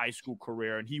career or high school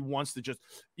career, and he wants to just,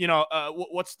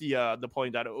 what's the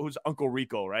point that who's Uncle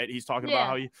Rico, right? He's talking about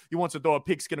how he wants to throw a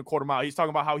pigskin a quarter mile. He's talking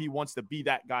about how he wants to be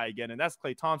that guy again, and that's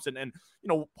Klay Thompson. And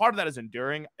part of that is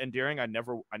endearing. I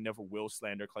never will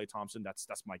slander Klay Thompson. That's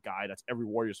my guy. That's every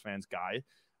Warriors fan's guy,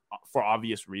 for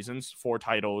obvious reasons. 4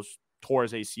 titles, tore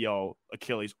his ACL,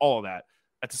 Achilles, all of that.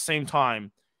 At the same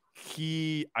time,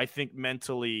 he, I think,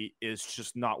 mentally is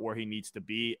just not where he needs to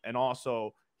be. And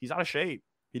also, he's out of shape.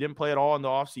 He didn't play at all in the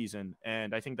offseason,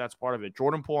 and I think that's part of it.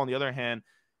 Jordan Poole, on the other hand,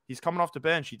 he's coming off the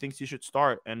bench. He thinks he should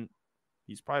start, and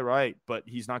he's probably right, but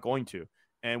he's not going to.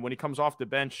 And when he comes off the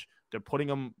bench, they're putting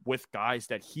him with guys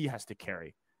that he has to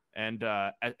carry. And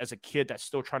as a kid that's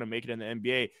still trying to make it in the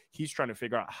NBA, he's trying to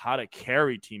figure out how to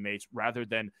carry teammates rather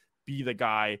than be the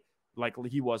guy like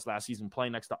he was last season,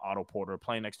 playing next to Otto Porter,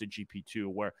 playing next to GP2,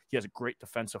 where he has a great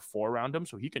defensive 4 around him,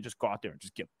 so he can just go out there and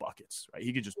just get buckets, right?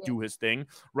 He can just do his thing.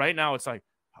 Right now, it's like,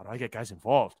 how do I get guys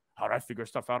involved? How do I figure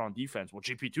stuff out on defense? Well,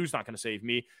 GP2's not going to save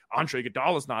me. Andre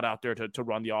Iguodala's not out there to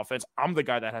run the offense. I'm the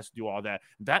guy that has to do all that.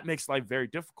 That makes life very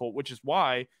difficult, which is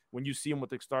why when you see him with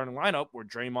the starting lineup where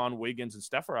Draymond, Wiggins, and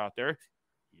Steph are out there,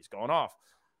 he's going off.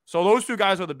 So those 2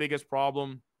 guys are the biggest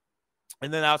problem.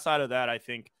 And then outside of that, I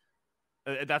think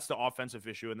that's the offensive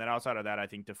issue. And then outside of that, I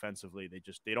think defensively,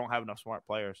 they don't have enough smart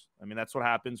players. I mean, that's what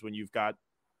happens when you've got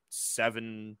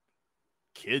 7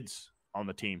 kids on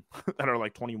the team that are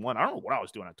like 21. I don't know what I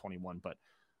was doing at 21, but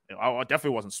I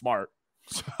definitely wasn't smart.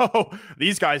 So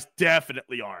these guys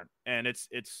definitely aren't. And it's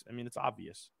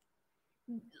obvious.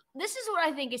 This is what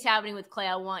I think is happening with Klay.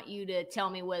 I want you to tell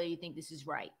me whether you think this is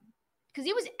right. Because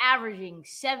he was averaging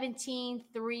 17,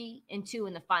 3, and 2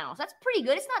 in the finals. That's pretty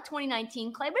good. It's not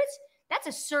 2019 Klay, but that's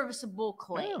a serviceable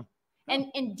Klay. Yeah.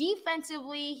 And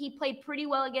defensively, he played pretty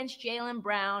well against Jaylen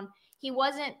Brown. He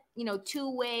wasn't,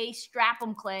 two-way strap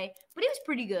 'em Klay, but he was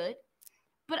pretty good.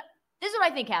 But this is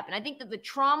what I think happened. I think that the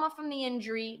trauma from the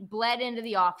injury bled into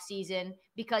the offseason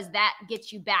because that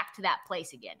gets you back to that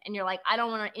place again. And you're like, I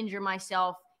don't want to injure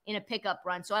myself in a pickup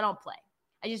run, so I don't play.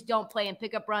 I just don't play in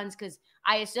pickup runs because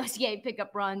I associate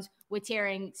pickup runs with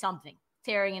tearing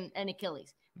an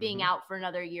Achilles, being out for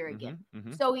another year again.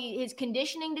 So his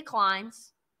conditioning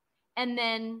declines, and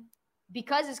then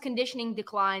because his conditioning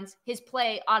declines, his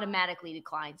play automatically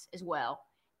declines as well.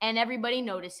 And everybody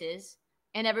notices,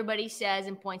 and everybody says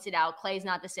and points it out, Klay's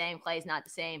not the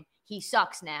same. He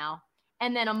sucks now.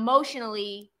 And then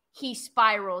emotionally, he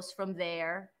spirals from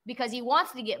there because he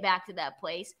wants to get back to that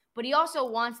place, but he also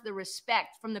wants the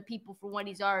respect from the people for what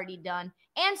he's already done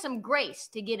and some grace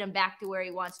to get him back to where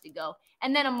he wants to go.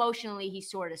 And then emotionally, he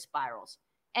sort of spirals.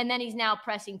 And then he's now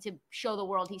pressing to show the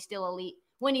world he's still elite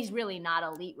when he's really not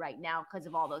elite right now because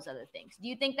of all those other things. Do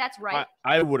you think that's right?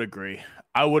 I would agree.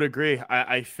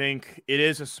 I think it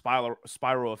is a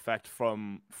spiral effect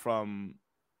from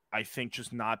I think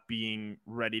just not being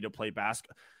ready to play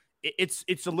basketball.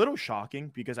 It's a little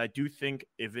shocking because I do think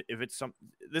if it's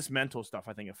this mental stuff,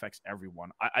 I think affects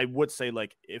everyone. I would say,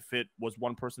 like, if it was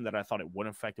one person that I thought it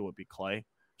wouldn't affect, it would be Klay,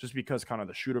 just because kind of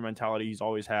the shooter mentality he's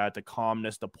always had, the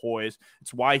calmness, the poise.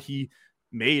 It's why he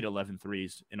made 11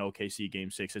 threes in OKC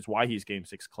Game 6. It's why he's Game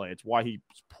 6 Klay. It's why he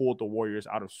pulled the Warriors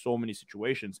out of so many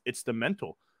situations. It's the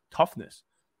mental toughness.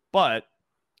 But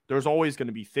there's always going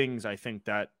to be things, I think,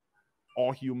 that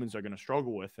all humans are going to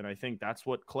struggle with, and I think that's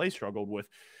what Klay struggled with.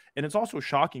 And it's also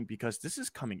shocking because this is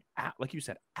coming like you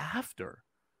said, after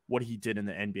what he did in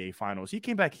the NBA Finals. He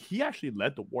came back. He actually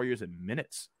led the Warriors in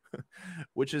minutes,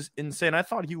 which is insane. I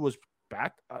thought he was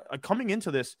back coming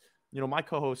into this. My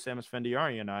co-host Sam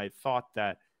Esfandiari and I thought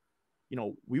that,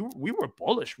 we were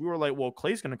bullish. We were like, well,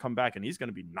 Klay's going to come back and he's going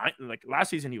to be like last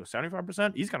season he was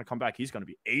 75%. He's going to come back. He's going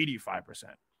to be 85%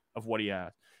 of what he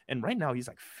has. And right now he's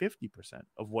like 50%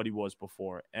 of what he was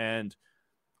before. And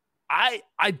I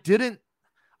didn't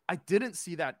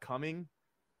see that coming.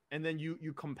 And then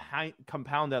you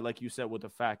compound that, like you said, with the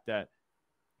fact that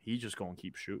he's just going to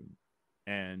keep shooting.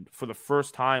 And for the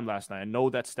first time last night, I know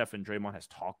that Steph and Draymond has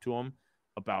talked to him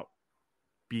about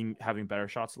having better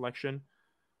shot selection,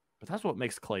 but that's what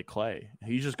makes Klay.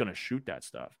 He's just going to shoot that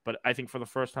stuff. But I think for the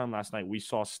first time last night, we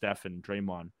saw Steph and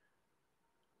Draymond.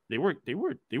 They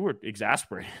were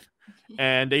exasperated,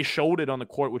 and they showed it on the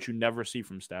court, which you never see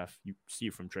from Steph. You see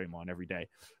from Draymond every day,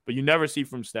 but you never see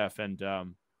from Steph. And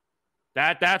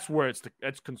that's where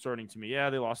it's concerning to me. Yeah,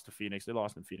 they lost to Phoenix. They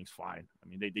lost in Phoenix. Fine. I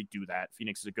mean, they do that.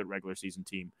 Phoenix is a good regular season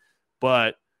team,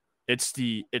 but it's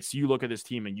you look at this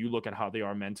team and you look at how they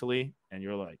are mentally, and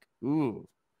you're like, ooh,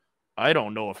 I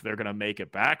don't know if they're going to make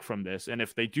it back from this. And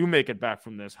if they do make it back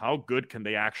from this, how good can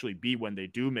they actually be when they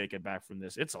do make it back from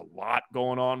this? It's a lot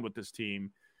going on with this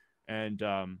team. And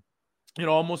it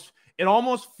almost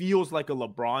feels like a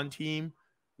LeBron team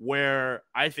where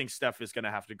I think Steph is going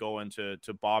to have to go into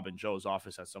Bob and Joe's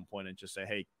office at some point and just say,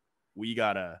 hey, we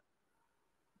gotta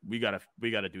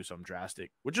do something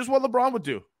drastic, which is what LeBron would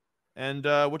do. And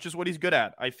which is what he's good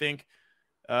at. I think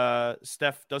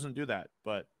Steph doesn't do that,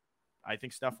 but I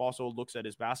think Steph also looks at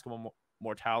his basketball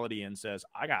mortality and says,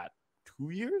 I got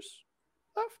 2 years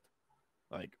left.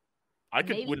 Like, I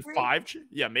could win 5.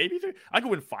 Maybe 3. I could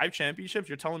win 5 championships.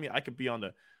 You're telling me I could be on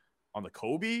the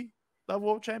Kobe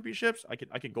level of championships? I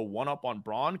could go one up on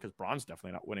Bron, because Bron's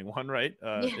definitely not winning one, right?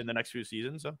 In the next few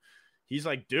seasons. So he's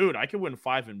like, dude, I could win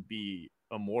 5 and be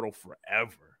immortal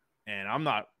forever. And I'm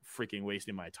not freaking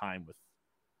wasting my time with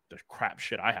the crap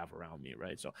shit I have around me,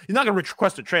 right? So he's not going to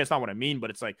request a trade. It's not what I mean, but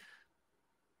it's like,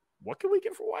 what can we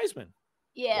get for Wiseman?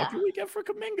 Yeah. What can we get for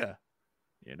Kuminga?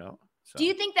 So. Do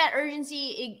you think that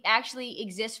urgency actually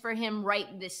exists for him right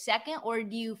this second, or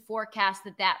do you forecast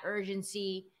that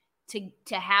urgency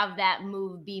to have that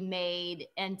move be made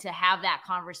and to have that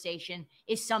conversation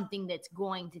is something that's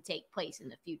going to take place in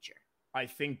the future? I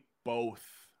think both,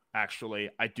 actually.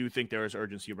 I do think there is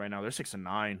urgency right now. They're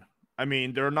 6-9. I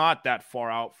mean, they're not that far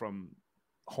out from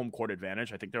home court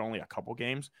advantage. I think they're only a couple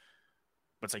games.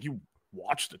 But it's like, you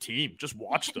watch the team. Just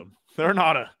watch them. They're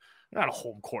not a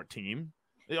home court team.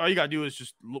 All you got to do is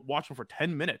just watch them for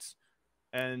 10 minutes.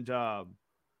 And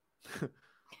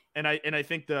and I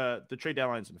think the trade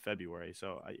deadline's in February.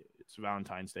 So it's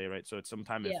Valentine's Day, right? So it's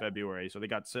sometime in February. So they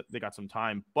got some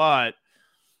time. But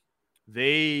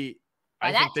by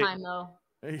that time, though.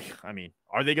 I mean,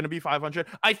 are they going to be 500?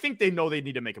 I think they know they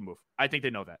need to make a move. I think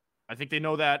they know that.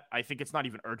 I think it's not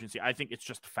even urgency. I think it's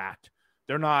just fact.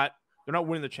 They're not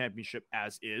winning the championship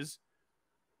as is.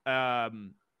 But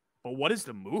what is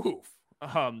the move?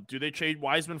 Do they trade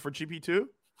Wiseman for GP2?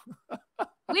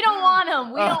 We don't want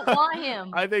him. We don't want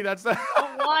him. I think that's we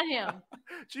don't want him.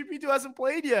 GP2 hasn't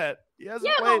played yet. He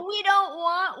hasn't played. But we don't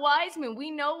want Wiseman.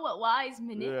 We know what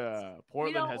Wiseman is. Yeah,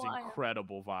 Portland has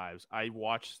incredible vibes. I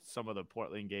watched some of the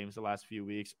Portland games the last few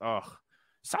weeks. Ugh,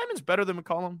 Simon's better than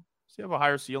McCollum? Does he have a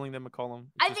higher ceiling than McCollum?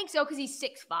 I think so because he's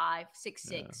 6'5",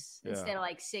 6'6", instead of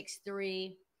like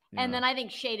 6'3". Yeah. And then I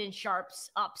think Shaden Sharp's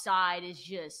upside is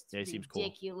just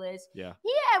ridiculous. Cool. Yeah.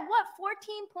 He had,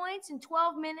 14 points in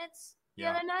 12 minutes the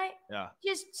other night? Yeah.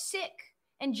 Just sick.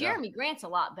 And Jeremy Grant's a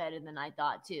lot better than I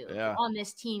thought, too, on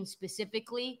this team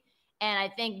specifically. And I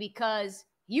think because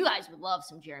you guys would love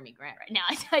some Jeremy Grant right now,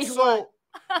 I tell you what.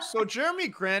 So Jeremy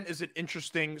Grant is an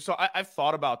interesting – so I've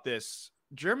thought about this.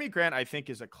 Jeremy Grant, I think,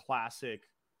 is a classic.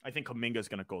 I think Kuminga is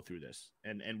going to go through this,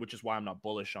 and which is why I'm not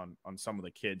bullish on some of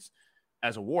the kids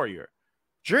as a Warrior.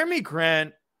 Jeremy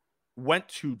Grant went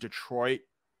to Detroit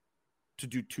to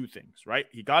do two things, right?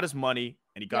 He got his money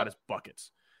and he got his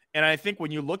buckets. And I think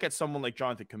when you look at someone like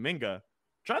Jonathan Kuminga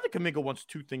wants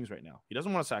two things right now. He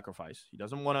doesn't want to sacrifice. He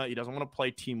doesn't want to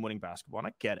play team-winning basketball, and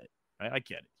I get it. Right? I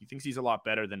get it. He thinks he's a lot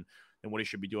better than what he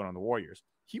should be doing on the Warriors.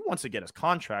 He wants to get his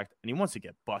contract, and he wants to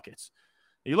get buckets.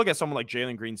 You look at someone like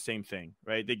Jalen Green, same thing,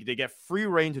 right? They get free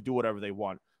reign to do whatever they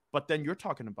want. But then you're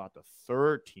talking about the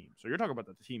third team. So you're talking about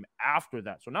the team after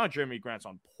that. So now Jeremy Grant's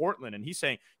on Portland, and he's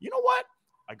saying, you know what?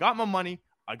 I got my money.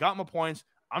 I got my points.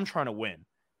 I'm trying to win.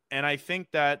 And I think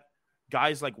that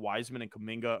guys like Wiseman and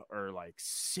Kuminga are like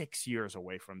 6 years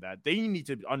away from that. They need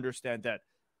to understand that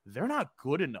they're not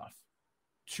good enough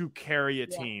to carry a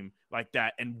team like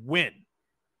that and win.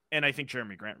 And I think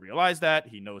Jeremy Grant realized that.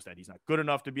 He knows that he's not good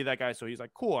enough to be that guy. So he's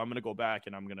like, cool, I'm going to go back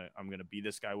and I'm going to be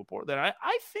this guy with Portland.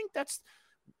 I think that's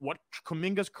what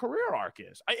Kuminga's career arc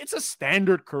is. It's a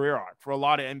standard career arc for a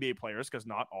lot of NBA players because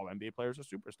not all NBA players are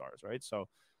superstars, right? So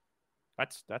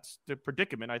that's the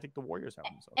predicament I think the Warriors have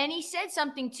themselves. And he said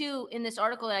something too in this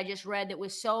article that I just read that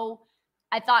was so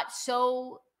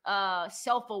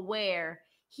self-aware.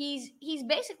 He's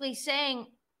basically saying,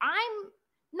 I'm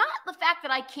not the fact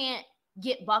that I can't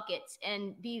get buckets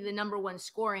and be the number one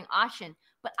scoring option,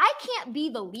 but I can't be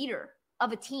the leader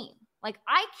of a team. Like,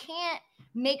 I can't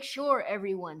make sure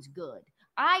everyone's good.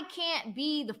 I can't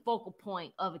be the focal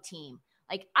point of a team.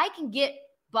 Like, I can get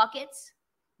buckets,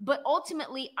 but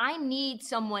ultimately I need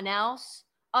someone else.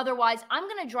 Otherwise, I'm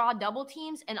going to draw double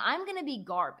teams and I'm going to be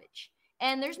garbage.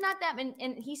 And there's not that many.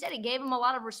 And he said it gave him a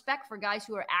lot of respect for guys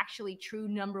who are actually true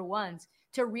number ones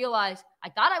to realize, I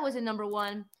thought I was a number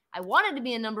one. I wanted to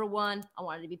be a number one. I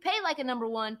wanted to be paid like a number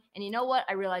one. And you know what?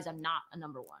 I realized I'm not a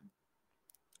number one.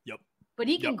 Yep. But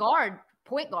he can guard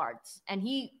point guards, and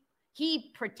he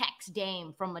protects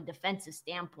Dame from a defensive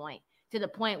standpoint to the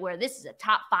point where this is a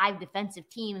top 5 defensive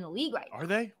team in the league right now. Are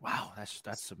they? Wow,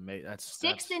 that's amazing. That's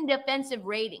sixth in defensive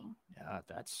rating. Yeah,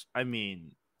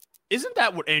 isn't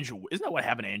that what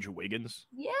happened to Andrew Wiggins?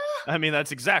 Yeah. I mean,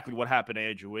 that's exactly what happened to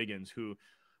Andrew Wiggins, who,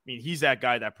 I mean, he's that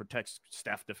guy that protects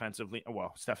Steph defensively.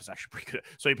 Well, Steph is actually pretty good.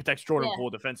 So he protects Jordan Poole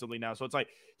defensively now. So it's like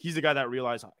he's the guy that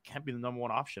realized I can't be the number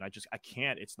one option. I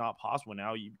can't. It's not possible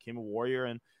now. You became a Warrior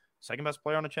and second best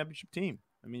player on a championship team.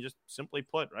 I mean, just simply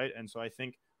put, right? And so I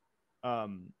think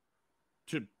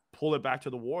to pull it back to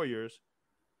the Warriors,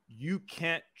 you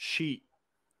can't cheat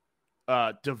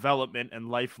development and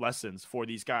life lessons for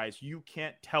these guys. You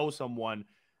can't tell someone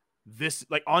this,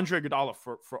 like Andre Iguodala,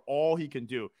 for all he can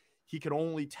do. He can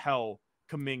only tell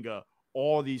Kuminga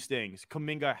all these things.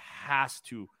 Kuminga has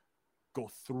to go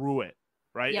through it,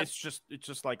 right? Yep. It's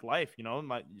just like life, you know.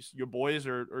 Your boys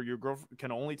or your girlfriend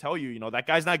can only tell you, you know, that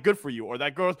guy's not good for you, or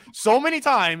that girl so many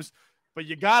times, but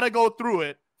you got to go through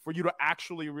it for you to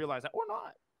actually realize that or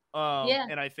not.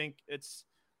 And I think that's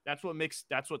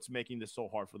what's making this so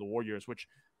hard for the Warriors, which,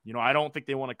 you know, I don't think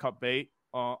they want to cut bait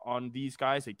on these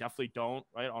guys. They definitely don't,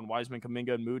 right? On Wiseman,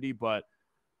 Kuminga, and Moody, but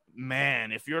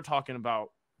man, if you're talking about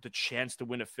the chance to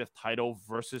win a 5th title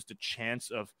versus the chance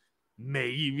of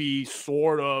maybe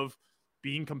sort of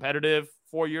being competitive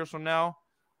 4 years from now,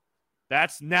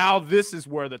 this is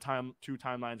where the two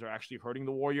timelines are actually hurting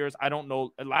the Warriors. I don't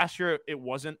know. Last year, it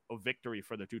wasn't a victory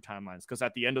for the two timelines because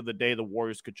at the end of the day, the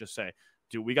Warriors could just say,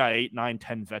 dude, we got 8, 9,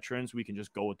 10 veterans. We can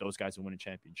just go with those guys and win a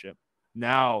championship.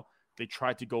 Now they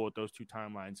tried to go with those two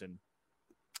timelines, and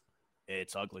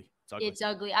it's ugly. It's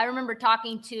ugly. I remember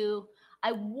talking to,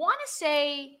 I want to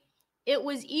say it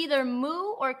was either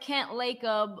Moo or Kent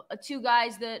Lacob, two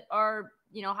guys that are,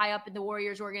 you know, high up in the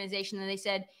Warriors organization. And they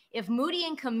said, if Moody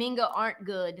and Kuminga aren't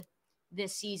good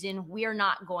this season, we are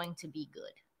not going to be good.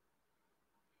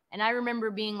 And I remember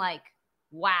being like,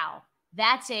 wow,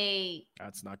 that's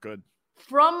not good.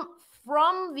 From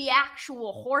the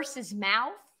actual horse's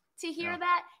mouth to hear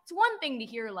that. It's one thing to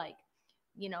hear, like,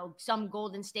 you know, some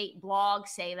Golden State blog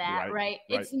say that, right?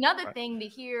 It's another thing to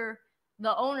hear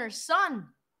the owner's son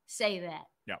say that,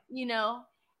 you know?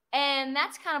 And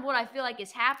that's kind of what I feel like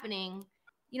is happening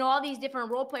all these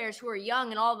different role players who are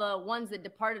young and all the ones that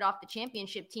departed off the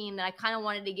championship team that I kind of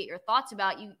wanted to get your thoughts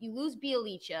about. You lose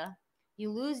Bjelica,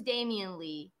 you lose Damian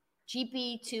Lee,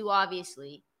 GP2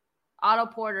 obviously, Otto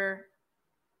Porter,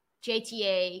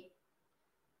 JTA.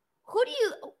 Who do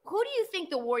you think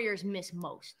the Warriors miss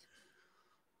most?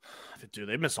 Dude,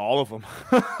 they miss all of them.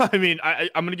 I mean, I'm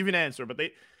going to give you an answer, but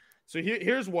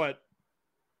here's what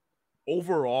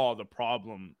overall the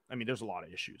problem. I mean, there's a lot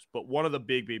of issues, but one of the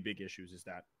big issues is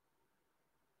that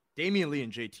Damian Lee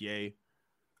and JTA,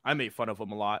 I made fun of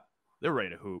them a lot. They're ready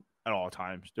to hoop at all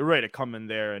times. They're ready to come in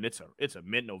there, and it's a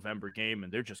mid-November game,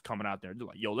 and they're just coming out there. They're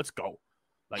like, yo, let's go.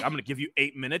 Like, I'm going to give you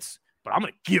 8 minutes, but I'm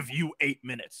going to give you 8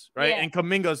 minutes, right? Yeah. And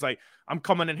Kuminga's like, I'm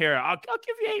coming in here. I'll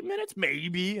give you 8 minutes,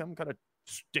 maybe. I'm going to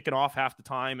stick it off half the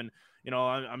time, and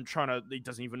I'm trying to. He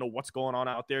doesn't even know what's going on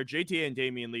out there. JTA and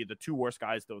Damian Lee, the two worst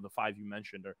guys, though, the five you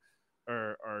mentioned,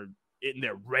 are in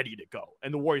there ready to go.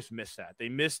 And the Warriors missed that. They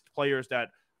missed players that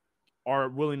are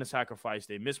willing to sacrifice.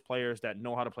 They miss players that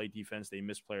know how to play defense. They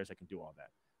miss players that can do all that.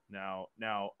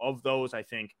 Now of those, I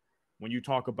think when you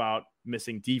talk about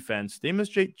missing defense, they miss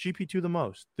GP2 the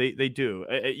most. They do.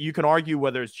 You can argue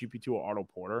whether it's GP2 or Otto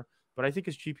Porter, but I think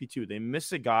it's GP2. They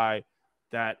miss a guy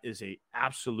that is a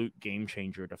absolute game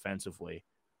changer defensively.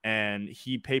 And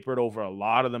he papered over a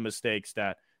lot of the mistakes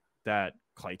that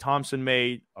Klay Thompson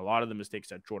made, a lot of the mistakes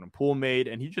that Jordan Poole made,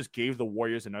 and he just gave the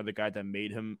Warriors another guy that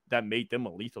made them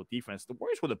a lethal defense. The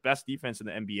Warriors were the best defense in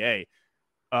the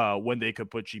NBA when they could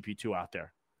put GP2 out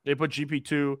there. They put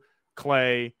GP2,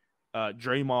 Klay,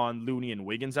 Draymond, Looney, and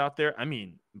Wiggins out there. I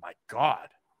mean, my God.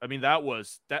 I mean,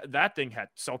 that thing had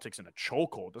Celtics in a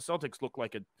chokehold. The Celtics looked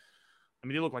like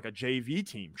they look like a JV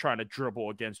team trying to dribble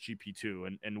against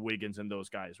GP2 and Wiggins and those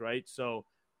guys, right? So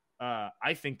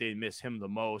I think they miss him the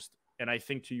most. And I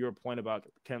think to your point about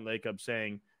Kent Lacob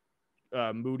saying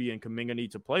Moody and Kuminga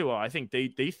need to play well, I think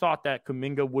they thought that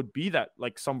Kuminga would be that,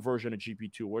 like, some version of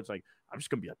GP2 where it's like, I'm just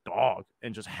going to be a dog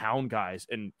and just hound guys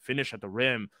and finish at the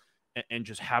rim and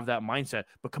just have that mindset.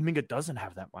 But Kuminga doesn't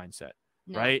have that mindset,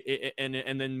 right? And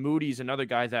then Moody's another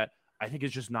guy that I think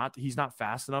is just he's not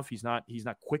fast enough. He's not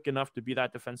quick enough to be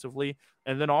that defensively.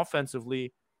 And then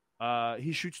offensively,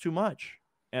 he shoots too much.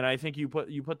 And I think you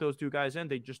put those two guys in,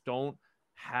 they just don't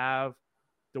have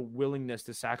the willingness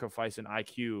to sacrifice an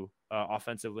IQ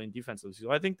offensively and defensively.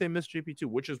 So I think they miss GP2,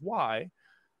 which is why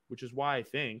I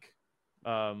think,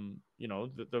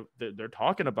 they're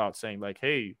talking about saying, like,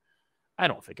 hey, I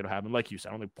don't think it'll happen. Like you said,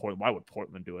 I don't think why would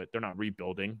Portland do it? They're not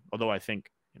rebuilding. Although I think,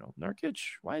 Nurkic,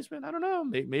 Wiseman, I don't know.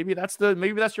 Maybe that's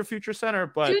your future center,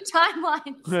 but 2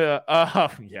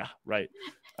 timelines. Yeah, right.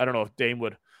 I don't know if Dame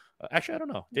would. Actually, I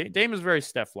don't know. Dame is very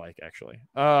Steph-like, actually.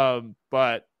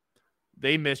 But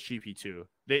they miss GP2.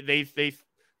 They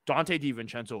Dante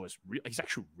DiVincenzo he's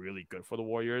actually really good for the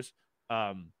Warriors.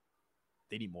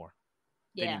 They need more.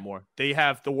 They need more.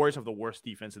 The Warriors have the worst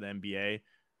defense in the NBA,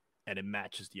 and it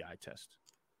matches the eye test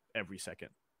every second.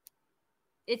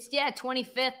 It's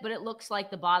 25th, but it looks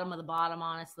like the bottom of the bottom,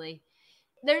 honestly.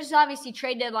 There's obviously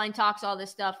trade deadline talks, all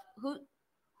this stuff. Who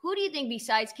do you think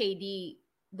besides KD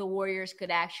the Warriors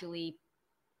could actually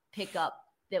pick up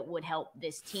that would help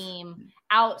this team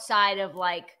outside of,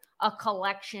 like, a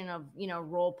collection of,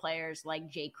 role players like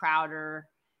Jay Crowder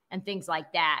and things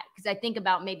like that? Because I think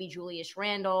about maybe Julius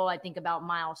Randle. I think about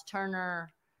Miles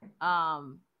Turner,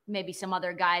 maybe some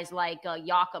other guys like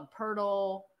Jakob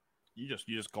Poeltl. You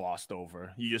just glossed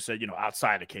over. You just said,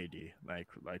 outside of KD, like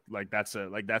that's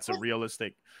a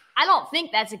realistic. I don't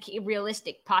think that's a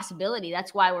realistic possibility.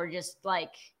 That's why we're just kind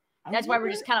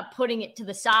of putting it to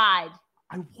the side.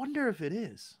 I wonder if it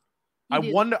is. I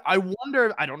wonder.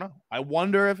 I don't know. I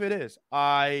wonder if it is.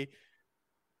 I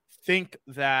think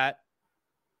that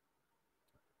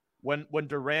when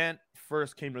Durant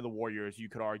first came to the Warriors, you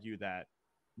could argue that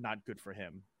not good for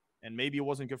him, and maybe it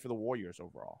wasn't good for the Warriors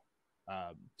overall.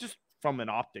 Just from an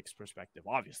optics perspective,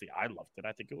 obviously, I loved it.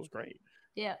 I think it was great.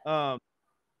 Yeah.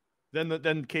 Then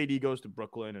KD goes to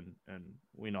Brooklyn, and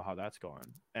we know how that's going.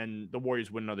 And the Warriors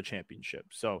win another championship,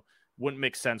 so wouldn't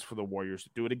make sense for the Warriors to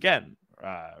do it again,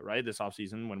 right? This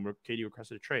offseason when KD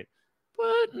requested a trade.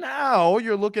 But now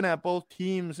you're looking at both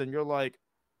teams, and you're like,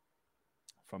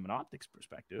 from an optics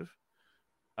perspective,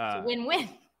 it's a win-win.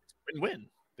 Win-win.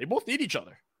 They both need each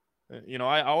other.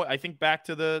 I think back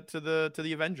to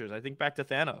the Avengers. I think back to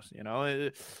Thanos.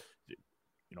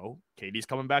 KD's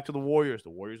coming back to the Warriors. The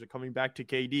Warriors are coming back to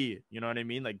KD. You know what I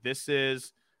mean? Like, this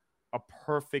is a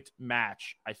perfect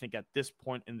match, I think, at this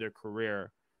point in their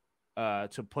career,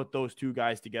 to put those two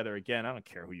guys together again. I don't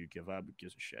care who you give up. Who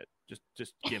gives a shit?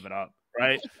 Just give it up,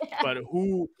 right? Yeah. But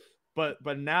who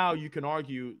But now you can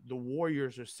argue the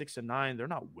Warriors are 6-9. They're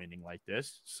not winning like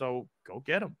this. So go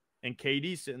get them. And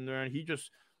KD's sitting there, and he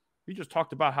just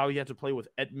talked about how he had to play with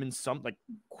Edmund, like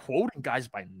quoting guys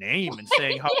by name and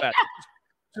saying how that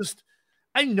just.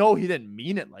 I know he didn't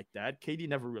mean it like that. KD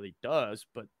never really does,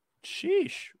 but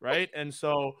sheesh, right? And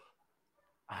so,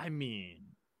 I mean,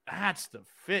 that's the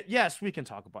fit. Yes, we can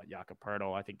talk about Jakob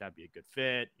Poeltl. I think that'd be a good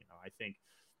fit. I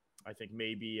think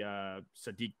maybe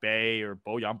Saddiq Bey or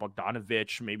Bojan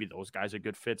Bogdanovic, maybe those guys are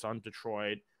good fits on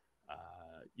Detroit.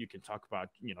 You can talk about,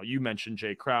 you mentioned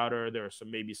Jay Crowder. There are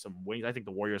maybe some wings. I think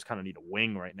the Warriors kind of need a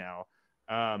wing right now.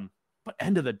 But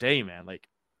end of the day, man, like,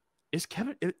 is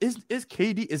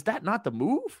KD, is that not the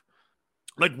move?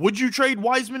 Like, would you trade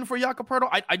Wiseman for Jakob Poeltl?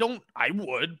 I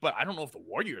would, but I don't know if the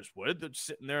Warriors would. They're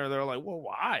sitting there, they're like, well,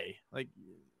 why? Like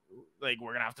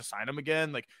we're gonna have to sign him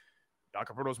again. Like,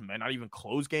 Jakob Poeltl may not even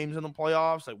close games in the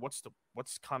playoffs. Like, what's the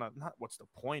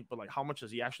point? But like, how much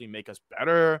does he actually make us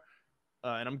better?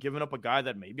 And I'm giving up a guy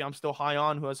that maybe I'm still high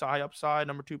on, who has a high upside,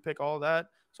 number 2 pick, all of that.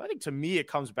 So I think to me, it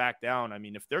comes back down. I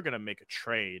mean, if they're going to make a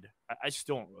trade, I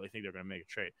still don't really think they're going to make a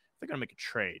trade. If they're going to make a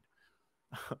trade,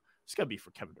 it's going to be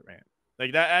for Kevin Durant.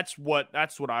 Like that's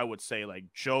what I would say. Like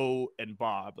Joe and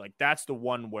Bob, like that's the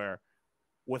one where,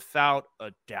 without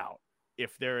a doubt,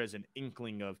 if there is an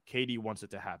inkling of KD wants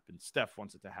it to happen, Steph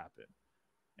wants it to happen,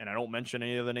 and I don't mention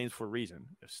any of the names for a reason.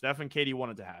 If Steph and KD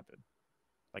wanted to happen,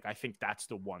 like I think that's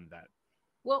the one that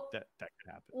could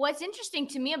happen. What's interesting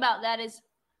to me about that is,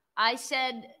 I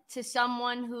said to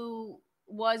someone who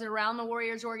was around the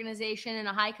Warriors organization in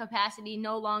a high capacity,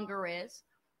 no longer is,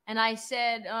 and I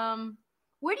said,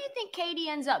 where do you think KD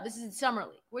ends up? This is in Summer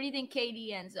League. Where do you think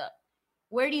KD ends up?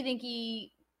 Where do you think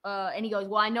he and he goes,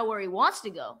 well, I know where he wants to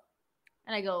go.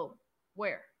 And I go,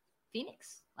 where?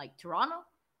 Phoenix? Like Toronto?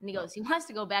 And he goes, he wants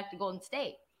to go back to Golden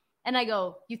State. And I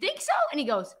go, you think so? And he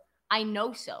goes, I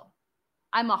know so.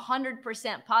 I'm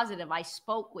 100% positive. I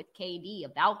spoke with KD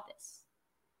about this.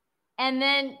 And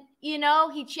then,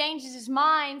 he changes his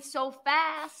mind so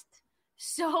fast,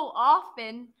 so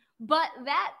often. But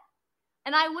that,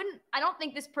 and I don't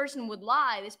think this person would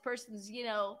lie. This person's,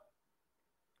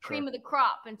 cream of the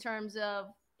crop in terms of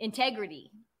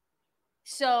integrity.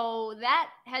 So that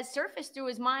has surfaced through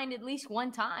his mind at least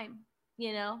one time,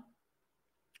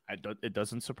 It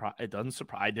doesn't surprise.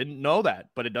 I didn't know that,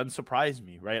 but it doesn't surprise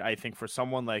me, right? I think for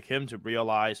someone like him to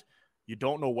realize you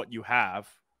don't know what you have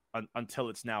until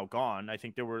it's now gone. I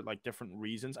think there were like different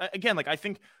reasons. Again, like I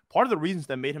think part of the reasons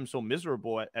that made him so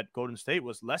miserable at Golden State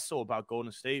was less so about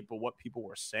Golden State, but what people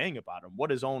were saying about him,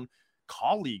 what his own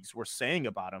colleagues were saying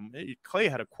about him. Clay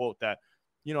had a quote that,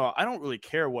 I don't really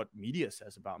care what media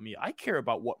says about me. I care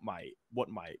about what my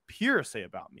peers say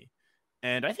about me.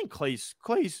 And I think Clay's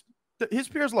his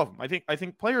peers love him. I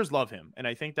think players love him. And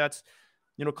I think that's,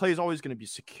 Clay is always going to be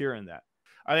secure in that.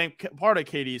 I think part of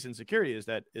KD's insecurity is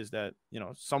that,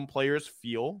 some players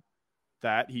feel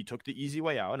that he took the easy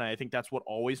way out. And I think that's what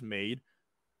always made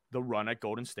the run at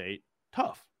Golden State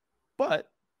tough. But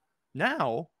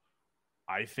now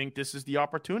I think this is the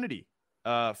opportunity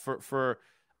for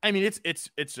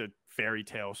it's a fairy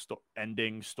tale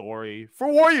ending story for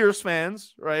Warriors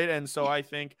fans. Right. And so I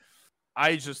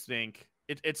just think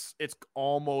it's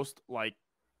almost like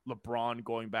LeBron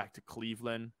going back to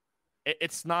Cleveland.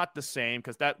 It's not the same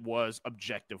because that was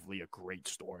objectively a great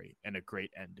story and a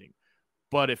great ending.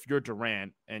 But if you're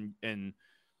Durant and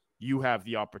you have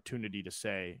the opportunity to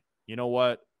say, you know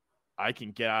what, I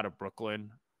can get out of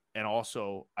Brooklyn and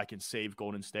also I can save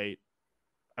Golden State.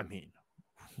 I mean,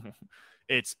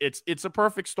 it's a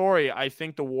perfect story. I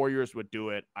think the Warriors would do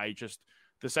it.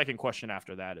 The second question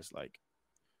after that is like,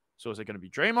 so is it going to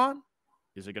be Draymond?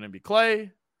 Is it going to be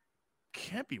Clay?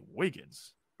 Can't be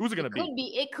Wiggins. Who's it going to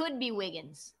be? It could be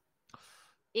Wiggins.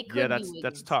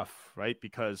 That's tough, right?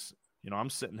 Because, I'm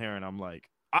sitting here and I'm like,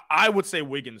 I would say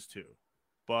Wiggins too.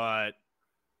 But,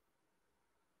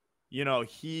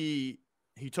 he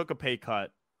took a pay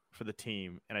cut for the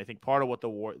team. And I think part of what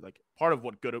part of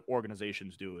what good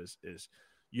organizations do is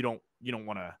you don't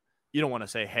want to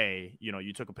say, hey,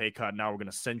 you took a pay cut. Now we're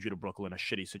going to send you to Brooklyn, a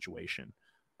shitty situation.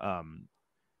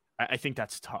 I think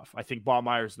that's tough. I think Bob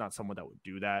Myers is not someone that would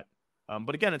do that.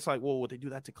 But again, it's like, well, would they do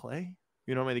that to Clay?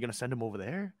 Are they going to send him over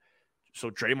there? So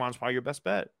Draymond's probably your best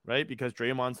bet, right? Because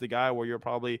Draymond's the guy where you'll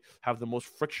probably have the most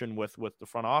friction with the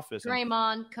front office.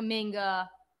 Draymond, Kuminga,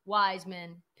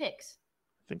 Wiseman, picks.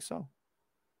 I think so.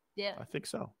 Yeah. I think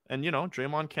so. And,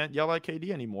 Draymond can't yell at KD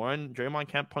anymore, and Draymond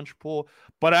can't punch pull.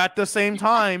 But at the same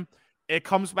time, it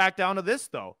comes back down to this,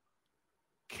 though.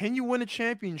 Can you win a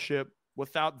championship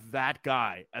without that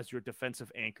guy as your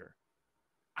defensive anchor?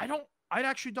 I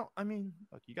actually don't. I mean,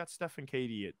 look, you got Steph and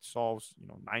KD. It solves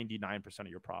 99% of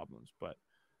your problems. But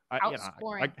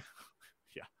outscoring.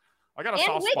 Yeah, I got a and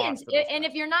soft Wiggins. spot for those And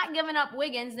guys. if you're not giving up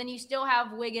Wiggins, then you still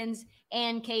have Wiggins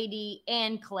and KD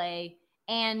and Clay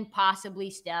and possibly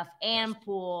Steph and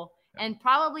Poole and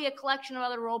probably a collection of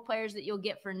other role players that you'll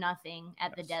get for nothing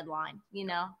at the deadline.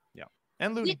 Yeah,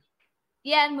 and Looney.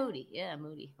 Yeah, and Moody. Yeah,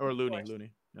 Moody. Or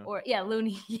Looney. No. Or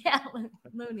Looney. Yeah,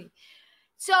 Looney.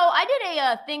 So I did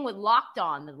a thing with Locked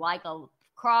On, like a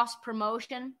cross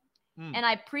promotion, and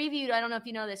I previewed. I don't know if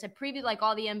you know this. I previewed like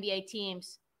all the NBA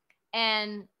teams,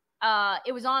 and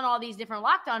it was on all these different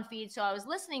Locked On feeds. So I was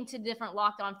listening to different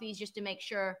Locked On feeds just to make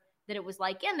sure that it was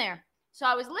like in there. So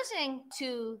I was listening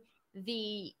to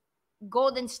the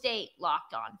Golden State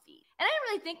Locked On feed, and I didn't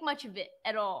really think much of it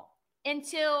at all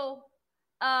until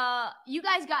you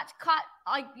guys got caught.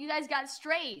 Like you guys got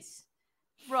strays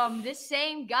from this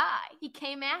same guy. He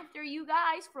came after you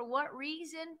guys for what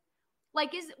reason?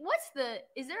 Like, is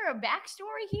there a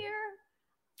backstory here?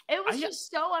 It was just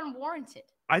so unwarranted.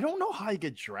 I don't know how you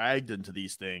get dragged into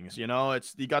these things. You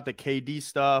got the KD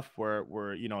stuff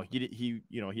where he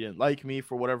didn't like me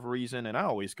for whatever reason, and I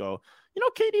always go,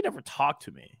 KD never talked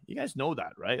to me. You guys know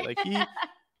that, right? Like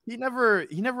he never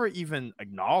even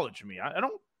acknowledged me. I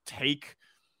don't take.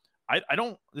 I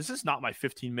don't. This is not my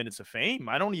 15 minutes of fame.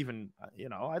 I don't even.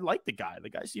 I like the guy. The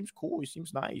guy seems cool. He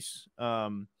seems nice.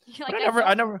 But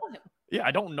I never. Yeah,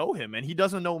 I don't know him, and he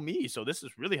doesn't know me. So this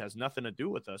really has nothing to do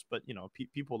with us. But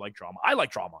people like drama. I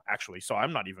like drama actually. So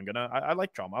I'm not even gonna. I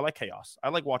like drama. I like chaos. I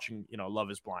like watching. Love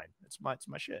Is Blind. It's my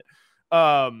shit.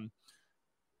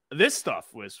 This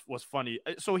stuff was funny.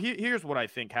 So here's what I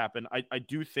think happened. I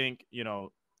do think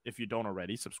if you don't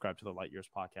already, subscribe to the Light Years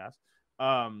podcast.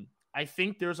 I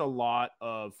think there's a lot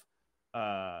of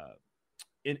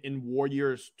in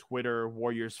Warriors Twitter,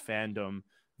 Warriors fandom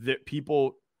that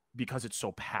people, because it's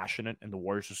so passionate and the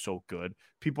Warriors are so good,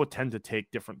 people tend to take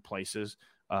different places,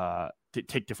 to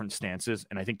take different stances.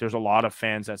 And I think there's a lot of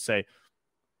fans that say,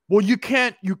 well, you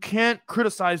can't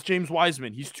criticize James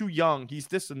Wiseman. He's too young. He's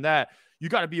this and that. You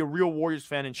got to be a real Warriors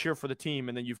fan and cheer for the team.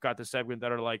 And then you've got the segment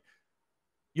that are like,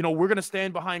 we're going to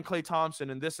stand behind Klay Thompson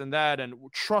and this and that and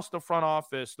trust the front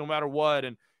office no matter what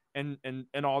and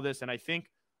all this. And I think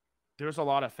there's a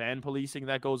lot of fan policing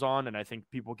that goes on. And I think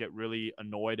people get really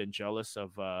annoyed and jealous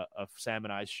of Sam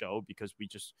and I's show because we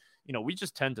just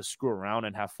tend to screw around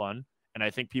and have fun. And I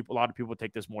think a lot of people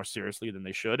take this more seriously than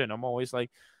they should. And I'm always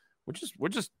like, we're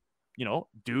just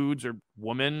dudes or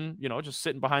women, just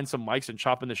sitting behind some mics and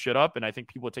chopping the shit up. And I think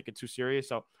people take it too serious.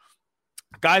 So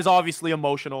guy's obviously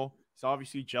emotional. He's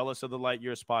obviously jealous of the Light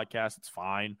Years podcast. It's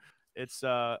fine. It's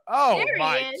There he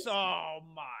is.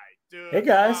 Dude. Hey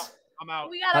guys, I'm out.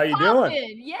 We got How you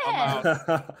doing?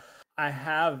 Yeah. I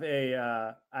have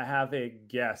a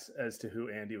guess as to who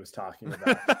Andy was talking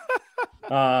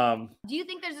about. Do you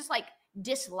think there's this like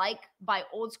dislike by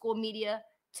old school media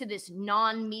to this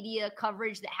non-media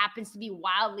coverage that happens to be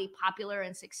wildly popular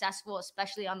and successful,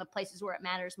 especially on the places where it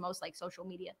matters most, like social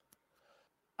media?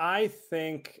 I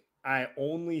think I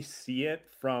only see it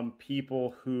from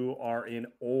people who are in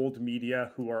old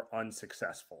media who are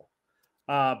unsuccessful.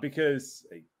 Because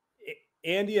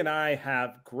Andy and I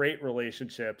have great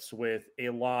relationships with a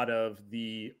lot of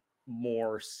the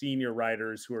more senior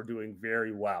writers who are doing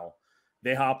very well.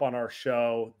 They hop on our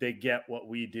show, they get what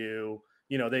we do.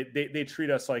 They treat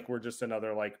us like we're just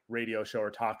another like radio show or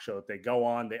talk show that they go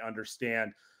on. They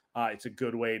understand it's a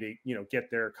good way to, get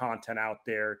their content out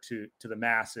there to the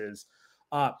masses.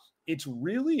 It's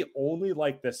really only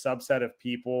like the subset of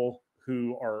people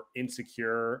who are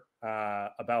insecure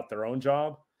about their own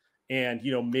job and,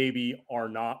 maybe are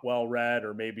not well read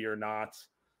or maybe are not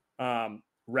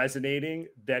resonating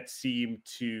that seem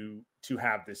to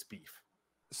have this beef.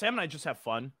 Sam and I just have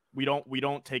fun. We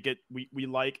don't take it. We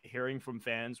like hearing from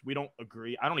fans. We don't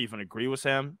agree. I don't even agree with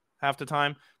Sam half the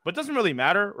time, but it doesn't really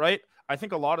matter, right? I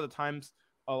think a lot of the times,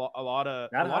 a lot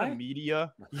of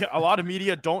media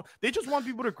don't. They just want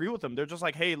people to agree with them. They're just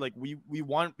like, hey, like we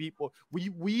want people.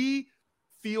 We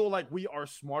feel like we are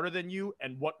smarter than you,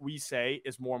 and what we say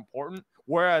is more important.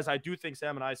 Whereas I do think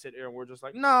Sam and I sit here and we're just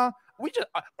like, nah, or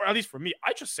at least for me,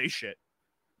 I just say shit.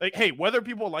 Like, hey, whether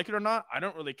people like it or not, I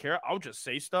don't really care. I'll just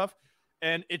say stuff.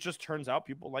 And it just turns out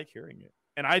people like hearing it.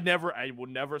 And I will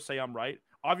never say I'm right.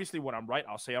 Obviously, when I'm right,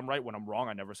 I'll say I'm right. When I'm wrong,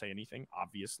 I never say anything,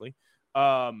 obviously.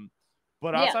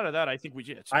 But outside of that, I think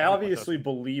I obviously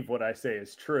believe what I say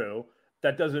is true.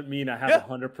 That doesn't mean I have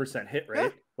 100% hit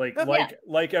rate.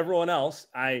 Like everyone else,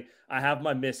 I have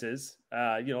my misses.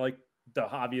 Like the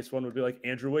obvious one would be like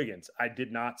Andrew Wiggins. I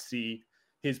did not see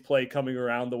his play coming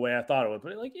around the way I thought it would.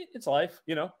 But it's life,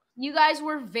 You guys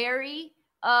were very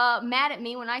mad at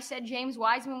me when I said James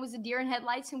Wiseman was a deer in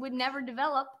headlights and would never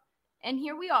develop. And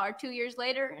here we are 2 years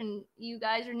later, and you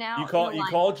guys are now. You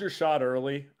called your shot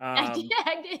early. I did.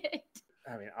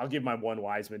 I mean, I'll give my one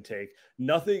Wiseman take.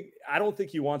 I don't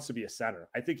think he wants to be a center.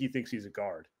 I think he thinks he's a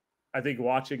guard. I think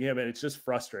watching him, and it's just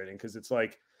frustrating because it's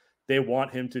like they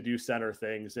want him to do center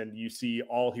things, and you see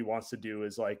all he wants to do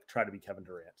is like try to be Kevin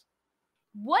Durant.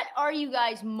 What are you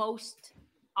guys most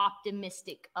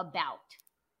optimistic about?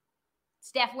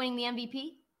 Steph winning the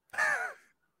MVP?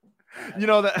 You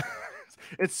know that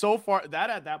it's so far that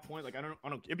at that point, like I don't.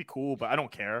 It'd be cool, but I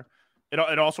don't care.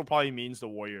 It also probably means the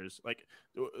Warriors, like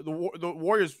the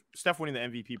Warriors. Steph winning the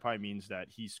MVP probably means that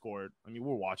he scored. I mean,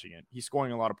 we're watching it. He's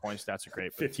scoring a lot of points. Stats are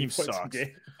great, but the team sucks.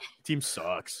 Team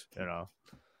sucks. You know.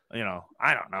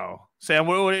 I don't know. Sam,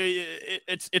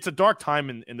 it's a dark time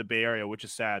in the Bay Area, which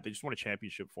is sad. They just won a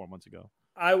championship 4 months ago.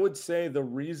 I would say the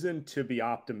reason to be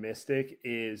optimistic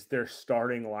is their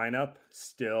starting lineup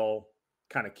still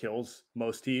kind of kills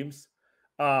most teams.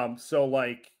 So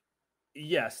like,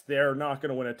 yes, they're not going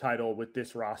to win a title with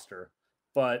this roster,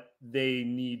 but they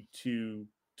need to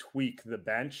tweak the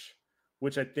bench,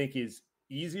 which I think is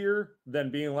easier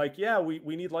than being like, yeah,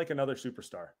 we need like another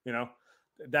superstar, you know?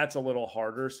 That's a little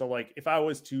harder. So like, if I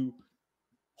was to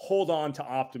hold on to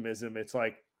optimism, it's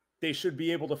like they should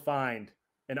be able to find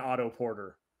an Otto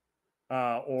Porter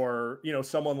or, you know,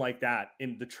 someone like that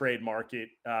in the trade market.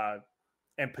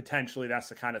 And potentially that's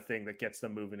the kind of thing that gets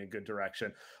them moving in a good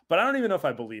direction. But I don't even know if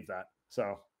I believe that.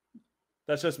 So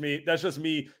that's just me.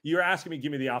 You're asking me,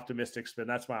 give me the optimistic spin.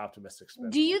 That's my optimistic spin.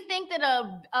 Do you think that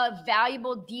a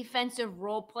valuable defensive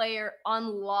role player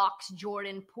unlocks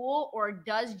Jordan Poole, or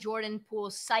does Jordan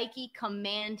Poole's psyche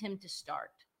command him to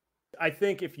start? I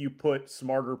think if you put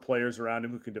smarter players around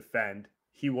him who can defend,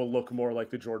 he will look more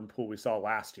like the Jordan Poole we saw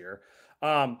last year.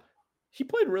 He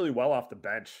played really well off the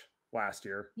bench last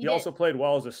year. He also played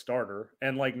well as a starter.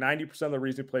 And like 90% of the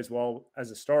reason he plays well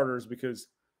as a starter is because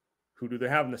who do they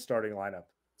have in the starting lineup?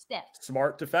 Steph.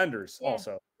 Smart defenders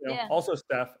also. You know, also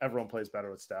Steph. Everyone plays better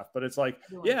with Steph. But it's like,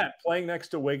 playing next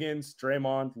to Wiggins,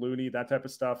 Draymond, Looney, that type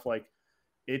of stuff, like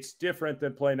it's different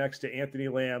than playing next to Anthony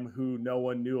Lamb, who no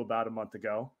one knew about a month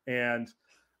ago. And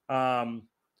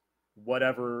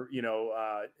whatever,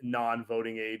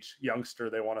 non-voting age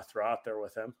youngster they want to throw out there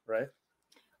with him, right?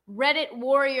 Reddit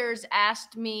Warriors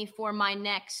asked me for I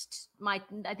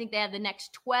think they have the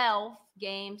next 12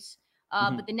 games.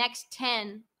 But the next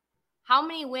 10, how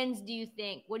many wins do you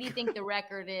think? What do you think the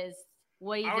record is?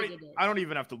 What do you think it is? I don't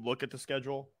even have to look at the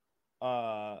schedule.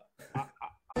 After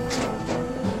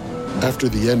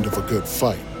the end of a good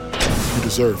fight, you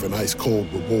deserve an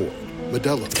ice-cold reward.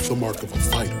 Modelo, the mark of a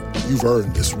fighter. You've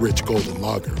earned this rich golden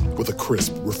lager with a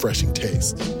crisp, refreshing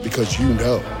taste. Because you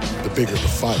know, the bigger the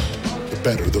fight, the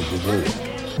better the reward.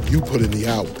 You put in the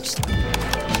hours,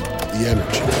 the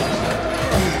energy,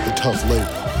 the tough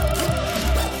labor.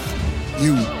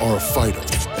 You are a fighter,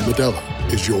 and Modelo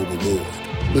is your reward.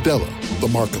 Modelo, the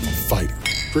mark of a fighter.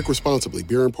 Drink responsibly.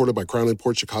 Beer imported by Crown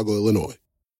Imports, Chicago, Illinois.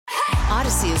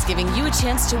 Odyssey is giving you a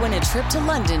chance to win a trip to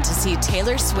London to see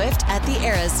Taylor Swift at the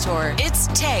Eras Tour. It's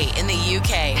Tay in the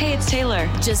UK. Hey, it's Taylor.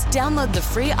 Just download the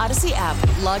free Odyssey app,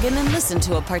 log in and listen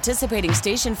to a participating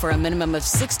station for a minimum of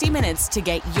 60 minutes to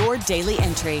get your daily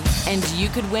entry. And you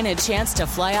could win a chance to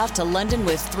fly off to London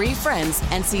with 3 friends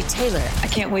and see Taylor. I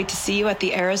can't wait to see you at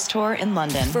the Eras Tour in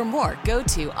London. For more, go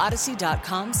to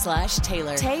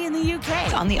odyssey.com/Taylor. Tay in the UK.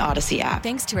 It's on the Odyssey app.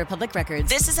 Thanks to Republic Records.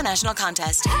 This is a national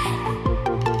contest.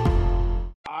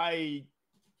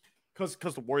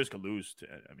 Because the Warriors could lose.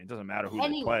 It doesn't matter who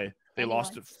they play. They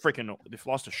lost to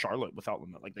Charlotte without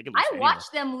them. Like they could lose. I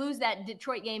watched them lose that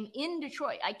Detroit game in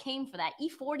Detroit. I came for that.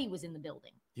 E40 was in the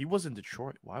building. He was in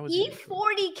Detroit. Why was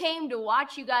E40 came to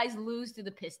watch you guys lose to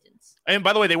the Pistons? And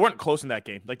by the way, they weren't close in that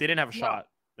game. Like they didn't have a shot.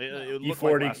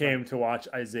 E40 came to watch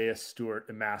Isaiah Stewart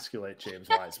emasculate James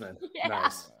Wiseman.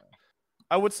 Nice.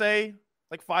 I would say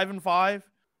like 5-5.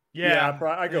 Yeah,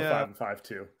 I go 5-5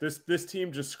 too. This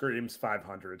team just screams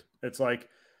 500. It's like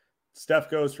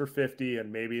Steph goes for 50, and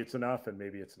maybe it's enough, and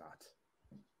maybe it's not.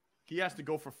 He has to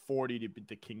go for 40 to beat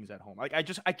the Kings at home. Like I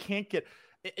can't get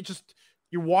it. Just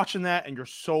you're watching that, and you're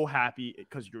so happy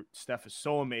because your Steph is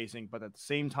so amazing, but at the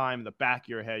same time, in the back of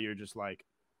your head, you're just like,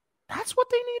 that's what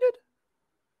they needed.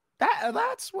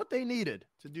 That's what they needed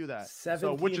to do that.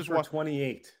 17 for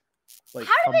 28. Like,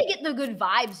 how do they get the good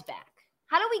vibes back?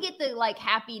 How do we get the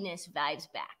happiness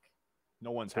vibes back?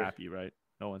 No one's happy, right?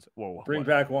 No one's. Whoa. Bring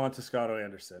back Juan Toscano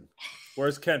Anderson.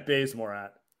 Where's Kent Bazemore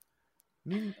at?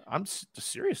 I'm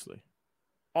seriously.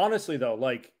 Honestly, though,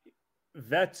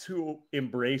 vets who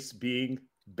embrace being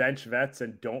bench vets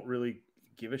and don't really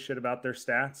give a shit about their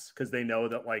stats because they know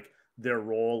that like their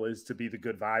role is to be the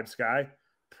good vibes guy,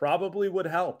 probably would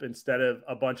help instead of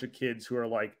a bunch of kids who are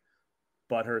like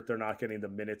butthurt they're not getting the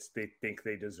minutes they think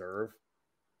they deserve.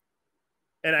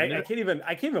 And I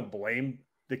can't even blame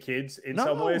the kids in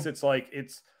some ways. It's like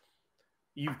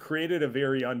you've created a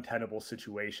very untenable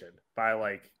situation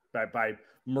by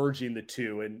merging the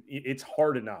two, and it's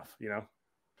hard enough, you know.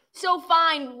 So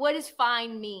fine, what does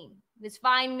fine mean? Does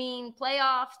fine mean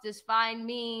playoffs? Does fine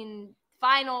mean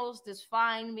finals? Does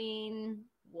fine mean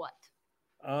what?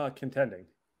 Contending.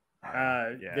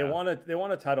 They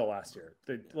won a title last year.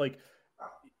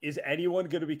 Is anyone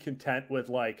going to be content with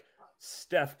like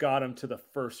Steph got him to the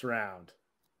first round?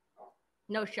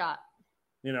 No shot.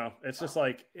 You know, it's just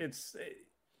like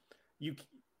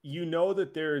you know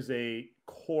that there's a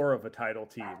core of a title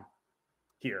team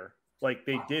here. Like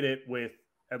they did it with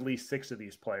at least 6 of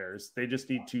these players. They just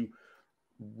need to,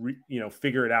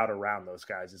 figure it out around those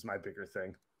guys is my bigger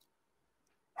thing.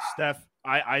 Steph,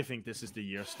 I think this is the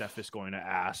year Steph is going to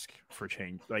ask for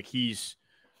change. Like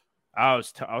I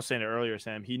was saying it earlier,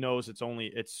 Sam. He knows it's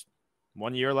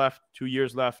 1 year left, 2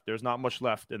 years left. There's not much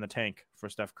left in the tank for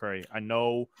Steph Curry. I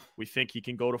know we think he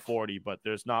can go to 40, but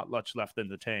there's not much left in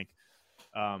the tank.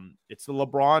 It's the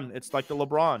LeBron. It's like the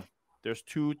LeBron. There's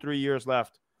 2-3 years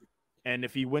left. And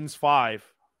if he wins 5,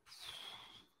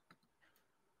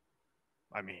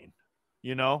 I mean,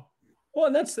 you know.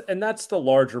 Well, and that's the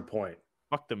larger point.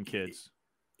 Fuck them kids.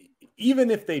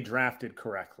 Even if they drafted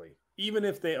correctly,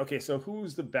 so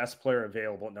who's the best player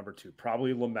available at number 2?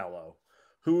 Probably LaMelo.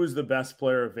 Who is the best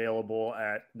player available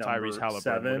at number Tyrese Halliburton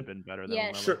 7? would have been better than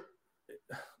LaMelo. Sure.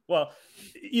 Well,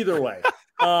 either way.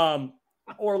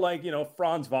 Or like,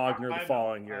 Franz Wagner the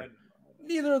following year.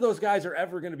 Neither of those guys are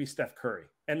ever going to be Steph Curry.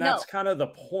 And that's kind of the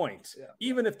point. Yeah.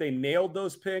 Even if they nailed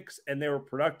those picks and they were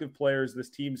productive players, this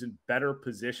team's in better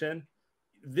position.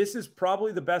 This is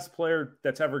probably the best player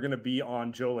that's ever going to be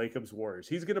on Joe Lacob's Warriors.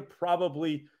 He's going to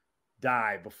probably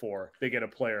die before they get a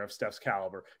player of Steph's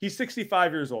caliber. He's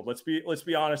 65 years old. Let's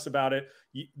be honest about it.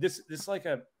 This like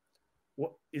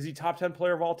is he top 10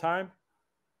 player of all time?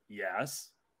 Yes.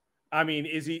 I mean,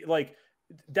 is he like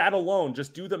that alone?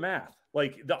 Just do the math.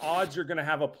 Like the odds you're going to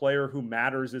have a player who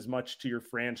matters as much to your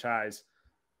franchise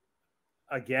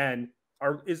again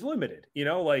is limited,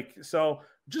 so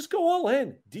just go all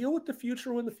in, deal with the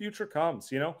future when the future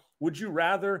comes. Would you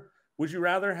rather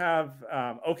have,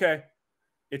 okay,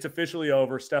 it's officially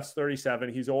over. Steph's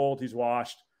 37. He's old. He's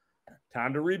washed.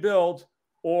 Time to rebuild,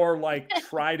 or like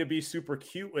try to be super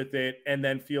cute with it and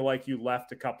then feel like you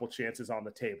left a couple chances on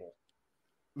the table.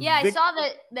 Yeah, I saw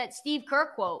that Steve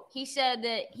Kerr quote. He said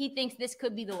that he thinks this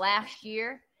could be the last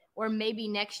year, or maybe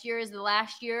next year is the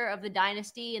last year of the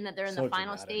dynasty, and that they're in the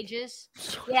final stages.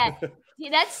 Yeah,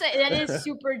 that is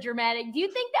super dramatic. Do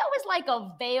you think that was like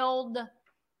a veiled,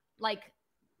 like,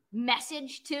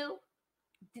 message too?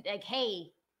 Like,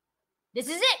 hey, this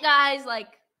is it, guys. Like,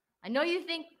 I know you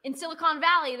think in Silicon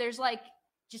Valley there's like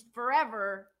just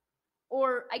forever,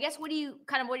 or I guess what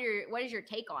is your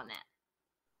take on that?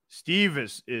 Steve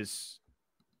is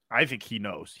I think he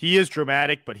knows. He is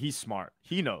dramatic, but he's smart.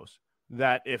 He knows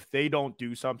that if they don't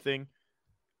do something,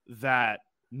 that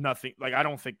nothing, like I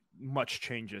don't think much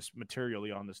changes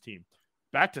materially on this team.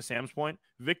 Back to Sam's point,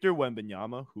 Victor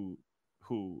Wembanyama, who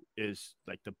is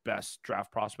like the best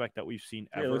draft prospect that we've seen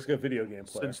ever. Yeah, looks like a video game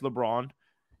player. Since LeBron.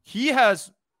 He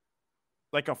has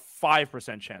like a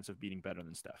 5% chance of being better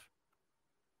than Steph.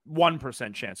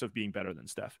 1% chance of being better than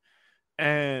Steph.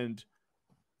 And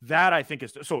that I think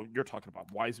is, so you're talking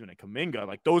about Wiseman and Kuminga,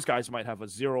 like those guys might have a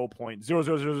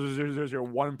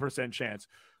 0.0000001% chance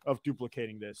of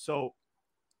duplicating this. So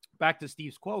back to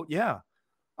Steve's quote. Yeah,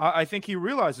 I think he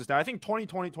realizes that. I think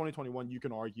 2020, 2021, you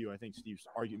can argue. I think Steve's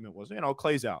argument was,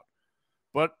 Clay's out.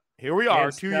 But here we are,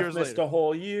 2 years later. Missed a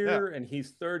whole year, and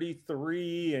he's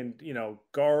 33, and,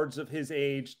 guards of his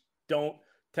age don't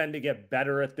tend to get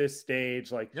better at this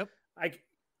stage. Like, yep.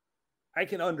 I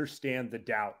can understand the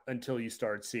doubt until you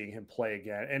started seeing him play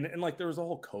again. And like there was a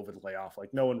whole COVID layoff.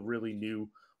 Like no one really knew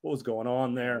what was going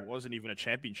on there. It wasn't even a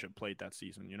championship played that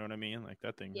season. You know what I mean? Like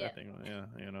that thing. So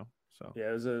yeah,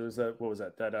 it was what was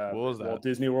that? What was that? Walt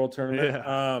Disney World tournament.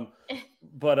 Yeah.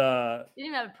 But you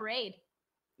didn't have a parade.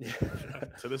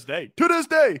 To this day.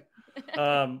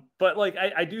 But like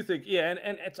I do think,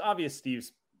 and it's obvious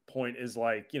Steve's point is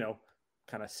like,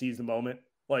 kind of seize the moment.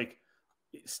 Like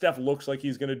Steph looks like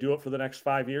he's going to do it for the next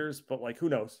 5 years, but like, who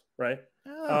knows, right?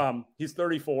 Yeah. He's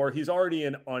 34. He's already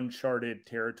in uncharted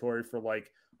territory for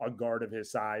like a guard of his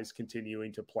size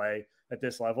continuing to play at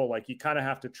this level. Like you kind of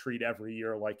have to treat every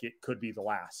year like it could be the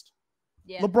last.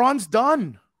 Yeah. LeBron's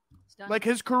done. Like,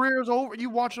 his career is over. You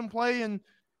watch him play, and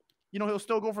he'll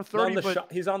still go for 30.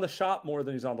 He's on the shot more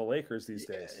than he's on the Lakers these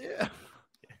days. Yeah.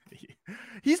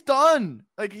 He's done.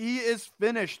 Like, he is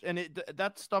finished, and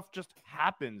that stuff just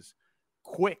happens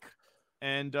quick.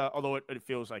 And although it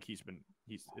feels like it's been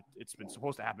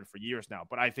supposed to happen for years now,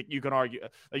 but I think you can argue,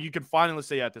 you can finally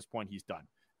say at this point he's done.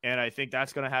 And I think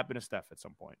that's going to happen to Steph at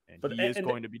some point, and he is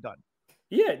going to be done.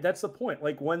 Yeah, that's the point.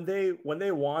 Like, when they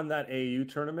won that AAU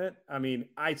tournament, I mean,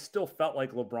 I still felt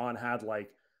like LeBron had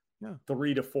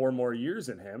 3 to 4 more years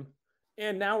in him.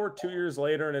 And now we're 2 years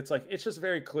later, and it's just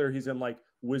very clear he's in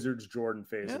Wizards Jordan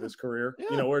phase of his career,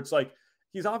 where it's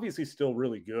he's obviously still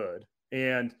really good.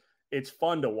 And it's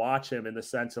fun to watch him in the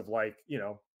sense of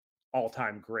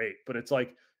all-time great, but it's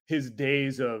his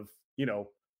days of,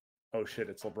 oh shit,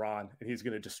 it's LeBron and he's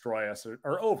going to destroy us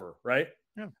are over. Right.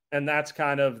 Yeah. And that's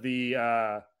kind of the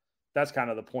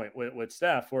point with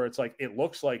Steph, where it's it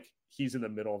looks like he's in the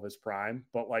middle of his prime,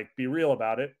 but be real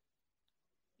about it.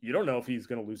 You don't know if he's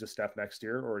going to lose a step next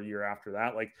year or a year after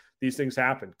that. These things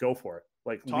happen. Go for it.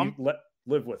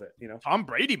 Live with it. Tom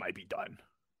Brady might be done.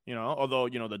 Although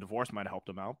the divorce might have helped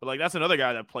him out, but that's another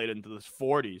guy that played into his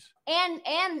 40s. And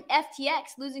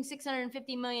FTX losing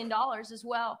 $650 million as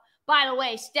well. By the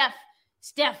way,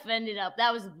 Steph ended up,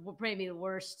 that was maybe the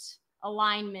worst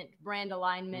brand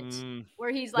alignment,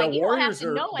 where he's you don't have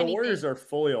to know anything. The Warriors are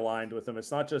fully aligned with him.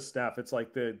 It's not just Steph. It's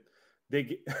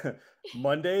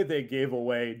Monday they gave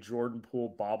away Jordan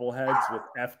Poole bobbleheads with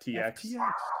FTX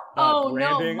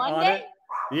branding on it.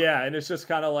 Yeah, and it's just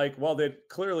kind of well, they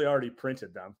clearly already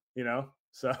printed them,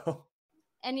 so.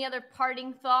 Any other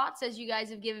parting thoughts, as you guys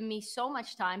have given me so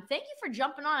much time? Thank you for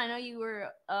jumping on. I know you were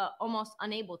almost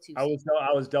unable to. I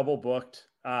was double booked.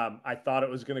 I thought it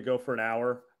was going to go for an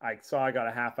hour. I saw I got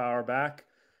a half hour back,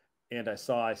 and I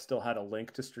saw I still had a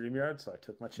link to StreamYard, so I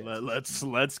took my chance.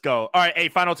 Let's go. All right, hey,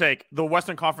 final take. The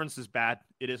Western Conference is bad.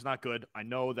 It is not good. I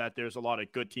know that there's a lot of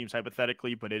good teams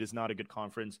hypothetically, but it is not a good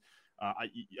conference.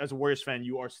 As a Warriors fan,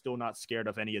 you are still not scared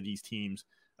of any of these teams.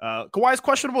 Kawhi is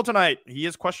questionable tonight. He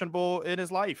is questionable in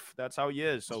his life. That's how he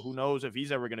is. So who knows if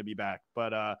he's ever going to be back.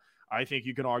 But I think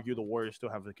you can argue the Warriors still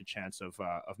have a good chance of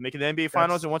making the NBA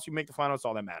Finals. And once you make the Finals,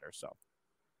 all that matters. So,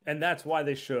 and that's why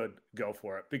they should go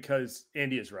for it, because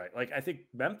Andy is right. I think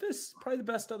Memphis probably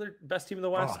the best team in the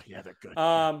West. Oh yeah, they're good.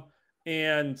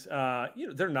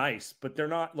 They're nice, but they're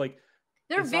not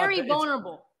they're very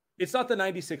vulnerable. It's not the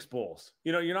 96 Bulls.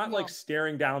 You're not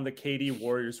staring down the KD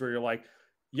Warriors where you're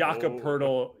Jakob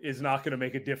Poeltl is not going to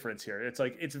make a difference here.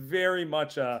 It's very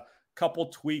much a couple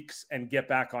tweaks and get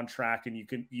back on track, and you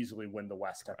can easily win the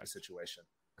West type of situation.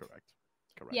 Correct.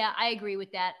 Yeah, I agree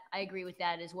with that.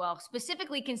 As well.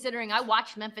 Specifically considering I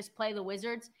watched Memphis play the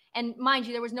Wizards, and mind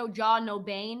you, there was no Ja, no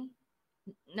Bane,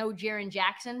 no Jaren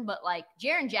Jackson, but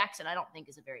Jaren Jackson, I don't think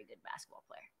is a very good basketball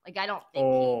player.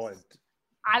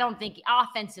 I don't think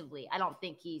offensively, I don't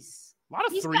think he's a lot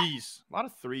of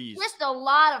threes. Just a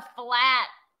lot of flat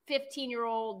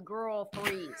 15-year-old girl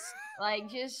threes.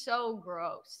 Just so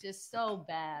gross. Just so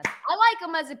bad. I like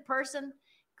him as a person,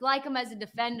 like him as a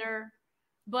defender,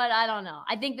 but I don't know.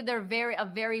 I think that they're a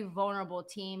very vulnerable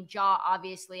team. Ja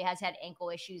obviously has had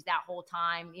ankle issues that whole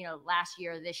time, last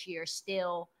year, this year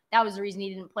still. That was the reason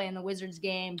he didn't play in the Wizards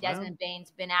game. Desmond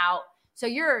Bane's been out. So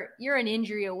you're an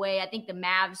injury away. I think the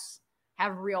Mavs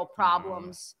have real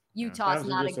problems. Utah's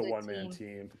not a good one-man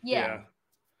team. Yeah.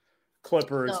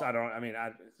 Clippers, it's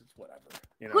whatever.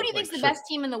 Who do you think's the best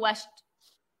team in the West?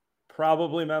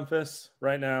 Probably Memphis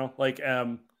right now.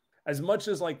 As much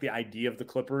as the idea of the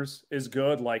Clippers is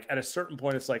good, at a certain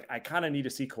point, it's I kind of need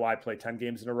to see Kawhi play 10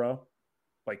 games in a row.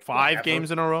 5 games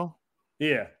in a row?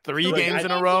 Yeah. 3 games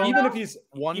in a row? Even if he's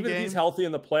healthy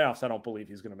in the playoffs, I don't believe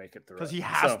he's going to make it through. Because he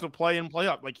has to play and play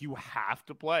up. You have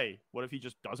to play. What if he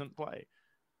just doesn't play?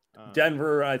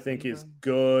 Denver, I think, is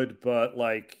good, but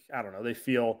I don't know.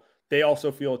 They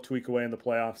also feel a tweak away in the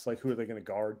playoffs. Who are they going to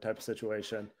guard type of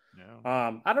situation?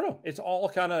 Yeah. I don't know. It's all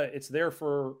it's there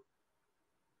for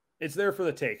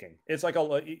the taking. It's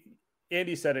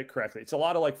Andy said it correctly. It's a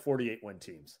lot of 48 win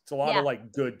teams. It's a lot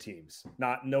of good teams,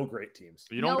 no great teams.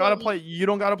 You don't gotta play. You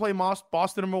don't gotta play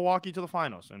Boston and Milwaukee to the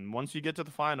finals. And once you get to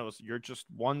the finals, you're just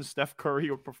one Steph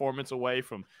Curry performance away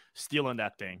from stealing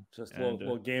that thing. Just a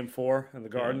little game 4 in the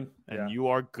Garden, and you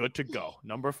are good to go.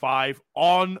 Number 5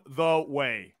 on the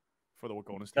way for the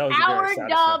Golden State. Our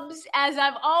Dubs, as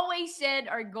I've always said,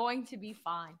 are going to be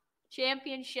fine.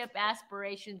 Championship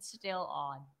aspirations still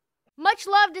on. Much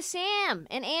love to Sam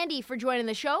and Andy for joining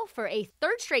the show for a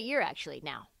 3rd straight year, actually,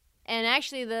 now. And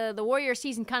actually, the Warrior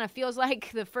season kind of feels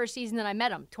like the first season that I met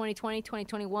them, 2020,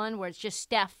 2021, where it's just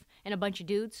Steph and a bunch of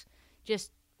dudes,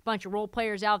 just a bunch of role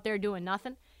players out there doing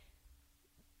nothing.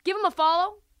 Give him a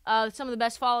follow. Some of the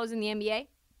best follows in the NBA.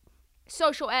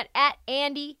 Social at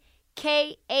Andy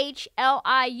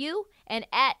KHLIU and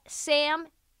at Sam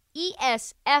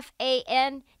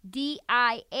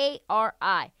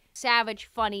ESFANDIARI. Savage,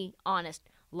 funny, honest.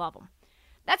 Love him.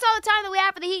 That's all the time that we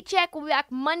have for the Heat Check. We'll be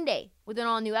back Monday with an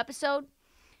all-new episode.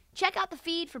 Check out the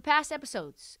feed for past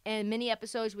episodes and mini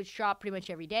episodes which drop pretty much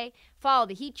every day. Follow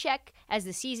the Heat Check as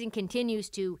the season continues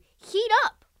to heat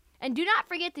up. And do not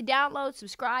forget to download,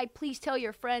 subscribe, please tell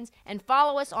your friends, and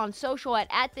follow us on social at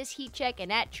 @ThisHeatCheck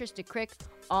and at Trista Crick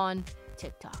on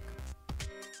TikTok.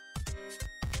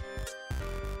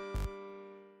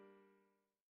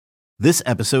 This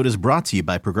episode is brought to you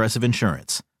by Progressive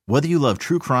Insurance. Whether you love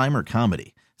true crime or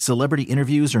comedy, celebrity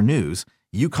interviews or news,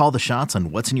 you call the shots on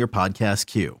what's in your podcast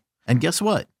queue. And guess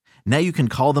what? Now you can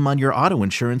call them on your auto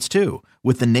insurance too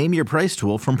with the Name Your Price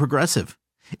tool from Progressive.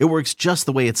 It works just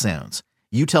the way it sounds.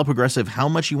 You tell Progressive how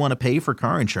much you want to pay for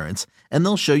car insurance, and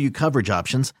they'll show you coverage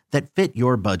options that fit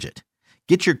your budget.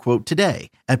 Get your quote today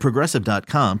at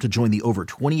Progressive.com to join the over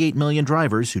 28 million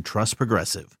drivers who trust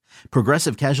Progressive.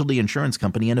 Progressive Casualty Insurance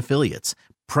Company and Affiliates.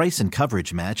 Price and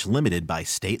coverage match limited by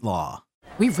state law.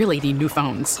 We really need new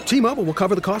phones. T-Mobile will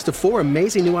cover the cost of 4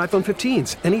 amazing new iPhone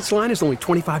 15s, and each line is only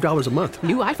 $25 a month.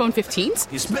 New iPhone 15s?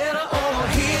 It's better over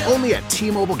here. Only at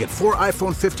T-Mobile, get 4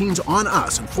 iPhone 15s on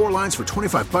us and 4 lines for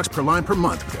 $25 per line per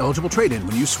month with eligible trade-in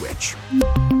when you switch.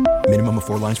 Minimum of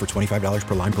 4 lines for $25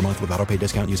 per line per month with auto pay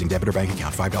discount using debit or bank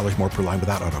account. $5 more per line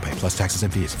without auto pay, plus taxes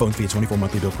and fees. Phone fee at 24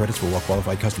 monthly bill credits for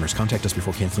well-qualified customers. Contact us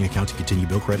before canceling account to continue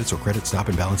bill credits or credit stop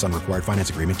and balance on required finance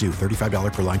agreement due.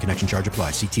 $35 per line connection charge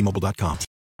applies. See T-Mobile.com.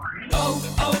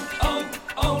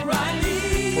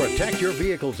 O'Reilly. Protect your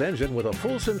vehicle's engine with a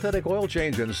full synthetic oil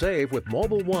change and save with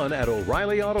Mobil 1 at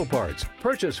O'Reilly Auto Parts.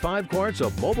 Purchase 5 quarts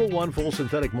of Mobil 1 full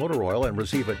synthetic motor oil and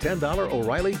receive a $10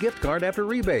 O'Reilly gift card after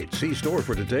rebate. See store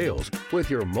for details. With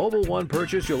your Mobil 1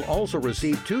 purchase, you'll also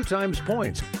receive 2 times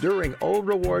points during O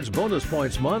Rewards Bonus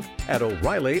Points Month at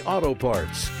O'Reilly Auto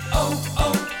Parts.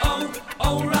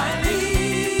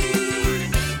 O'Reilly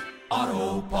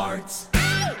Auto Parts.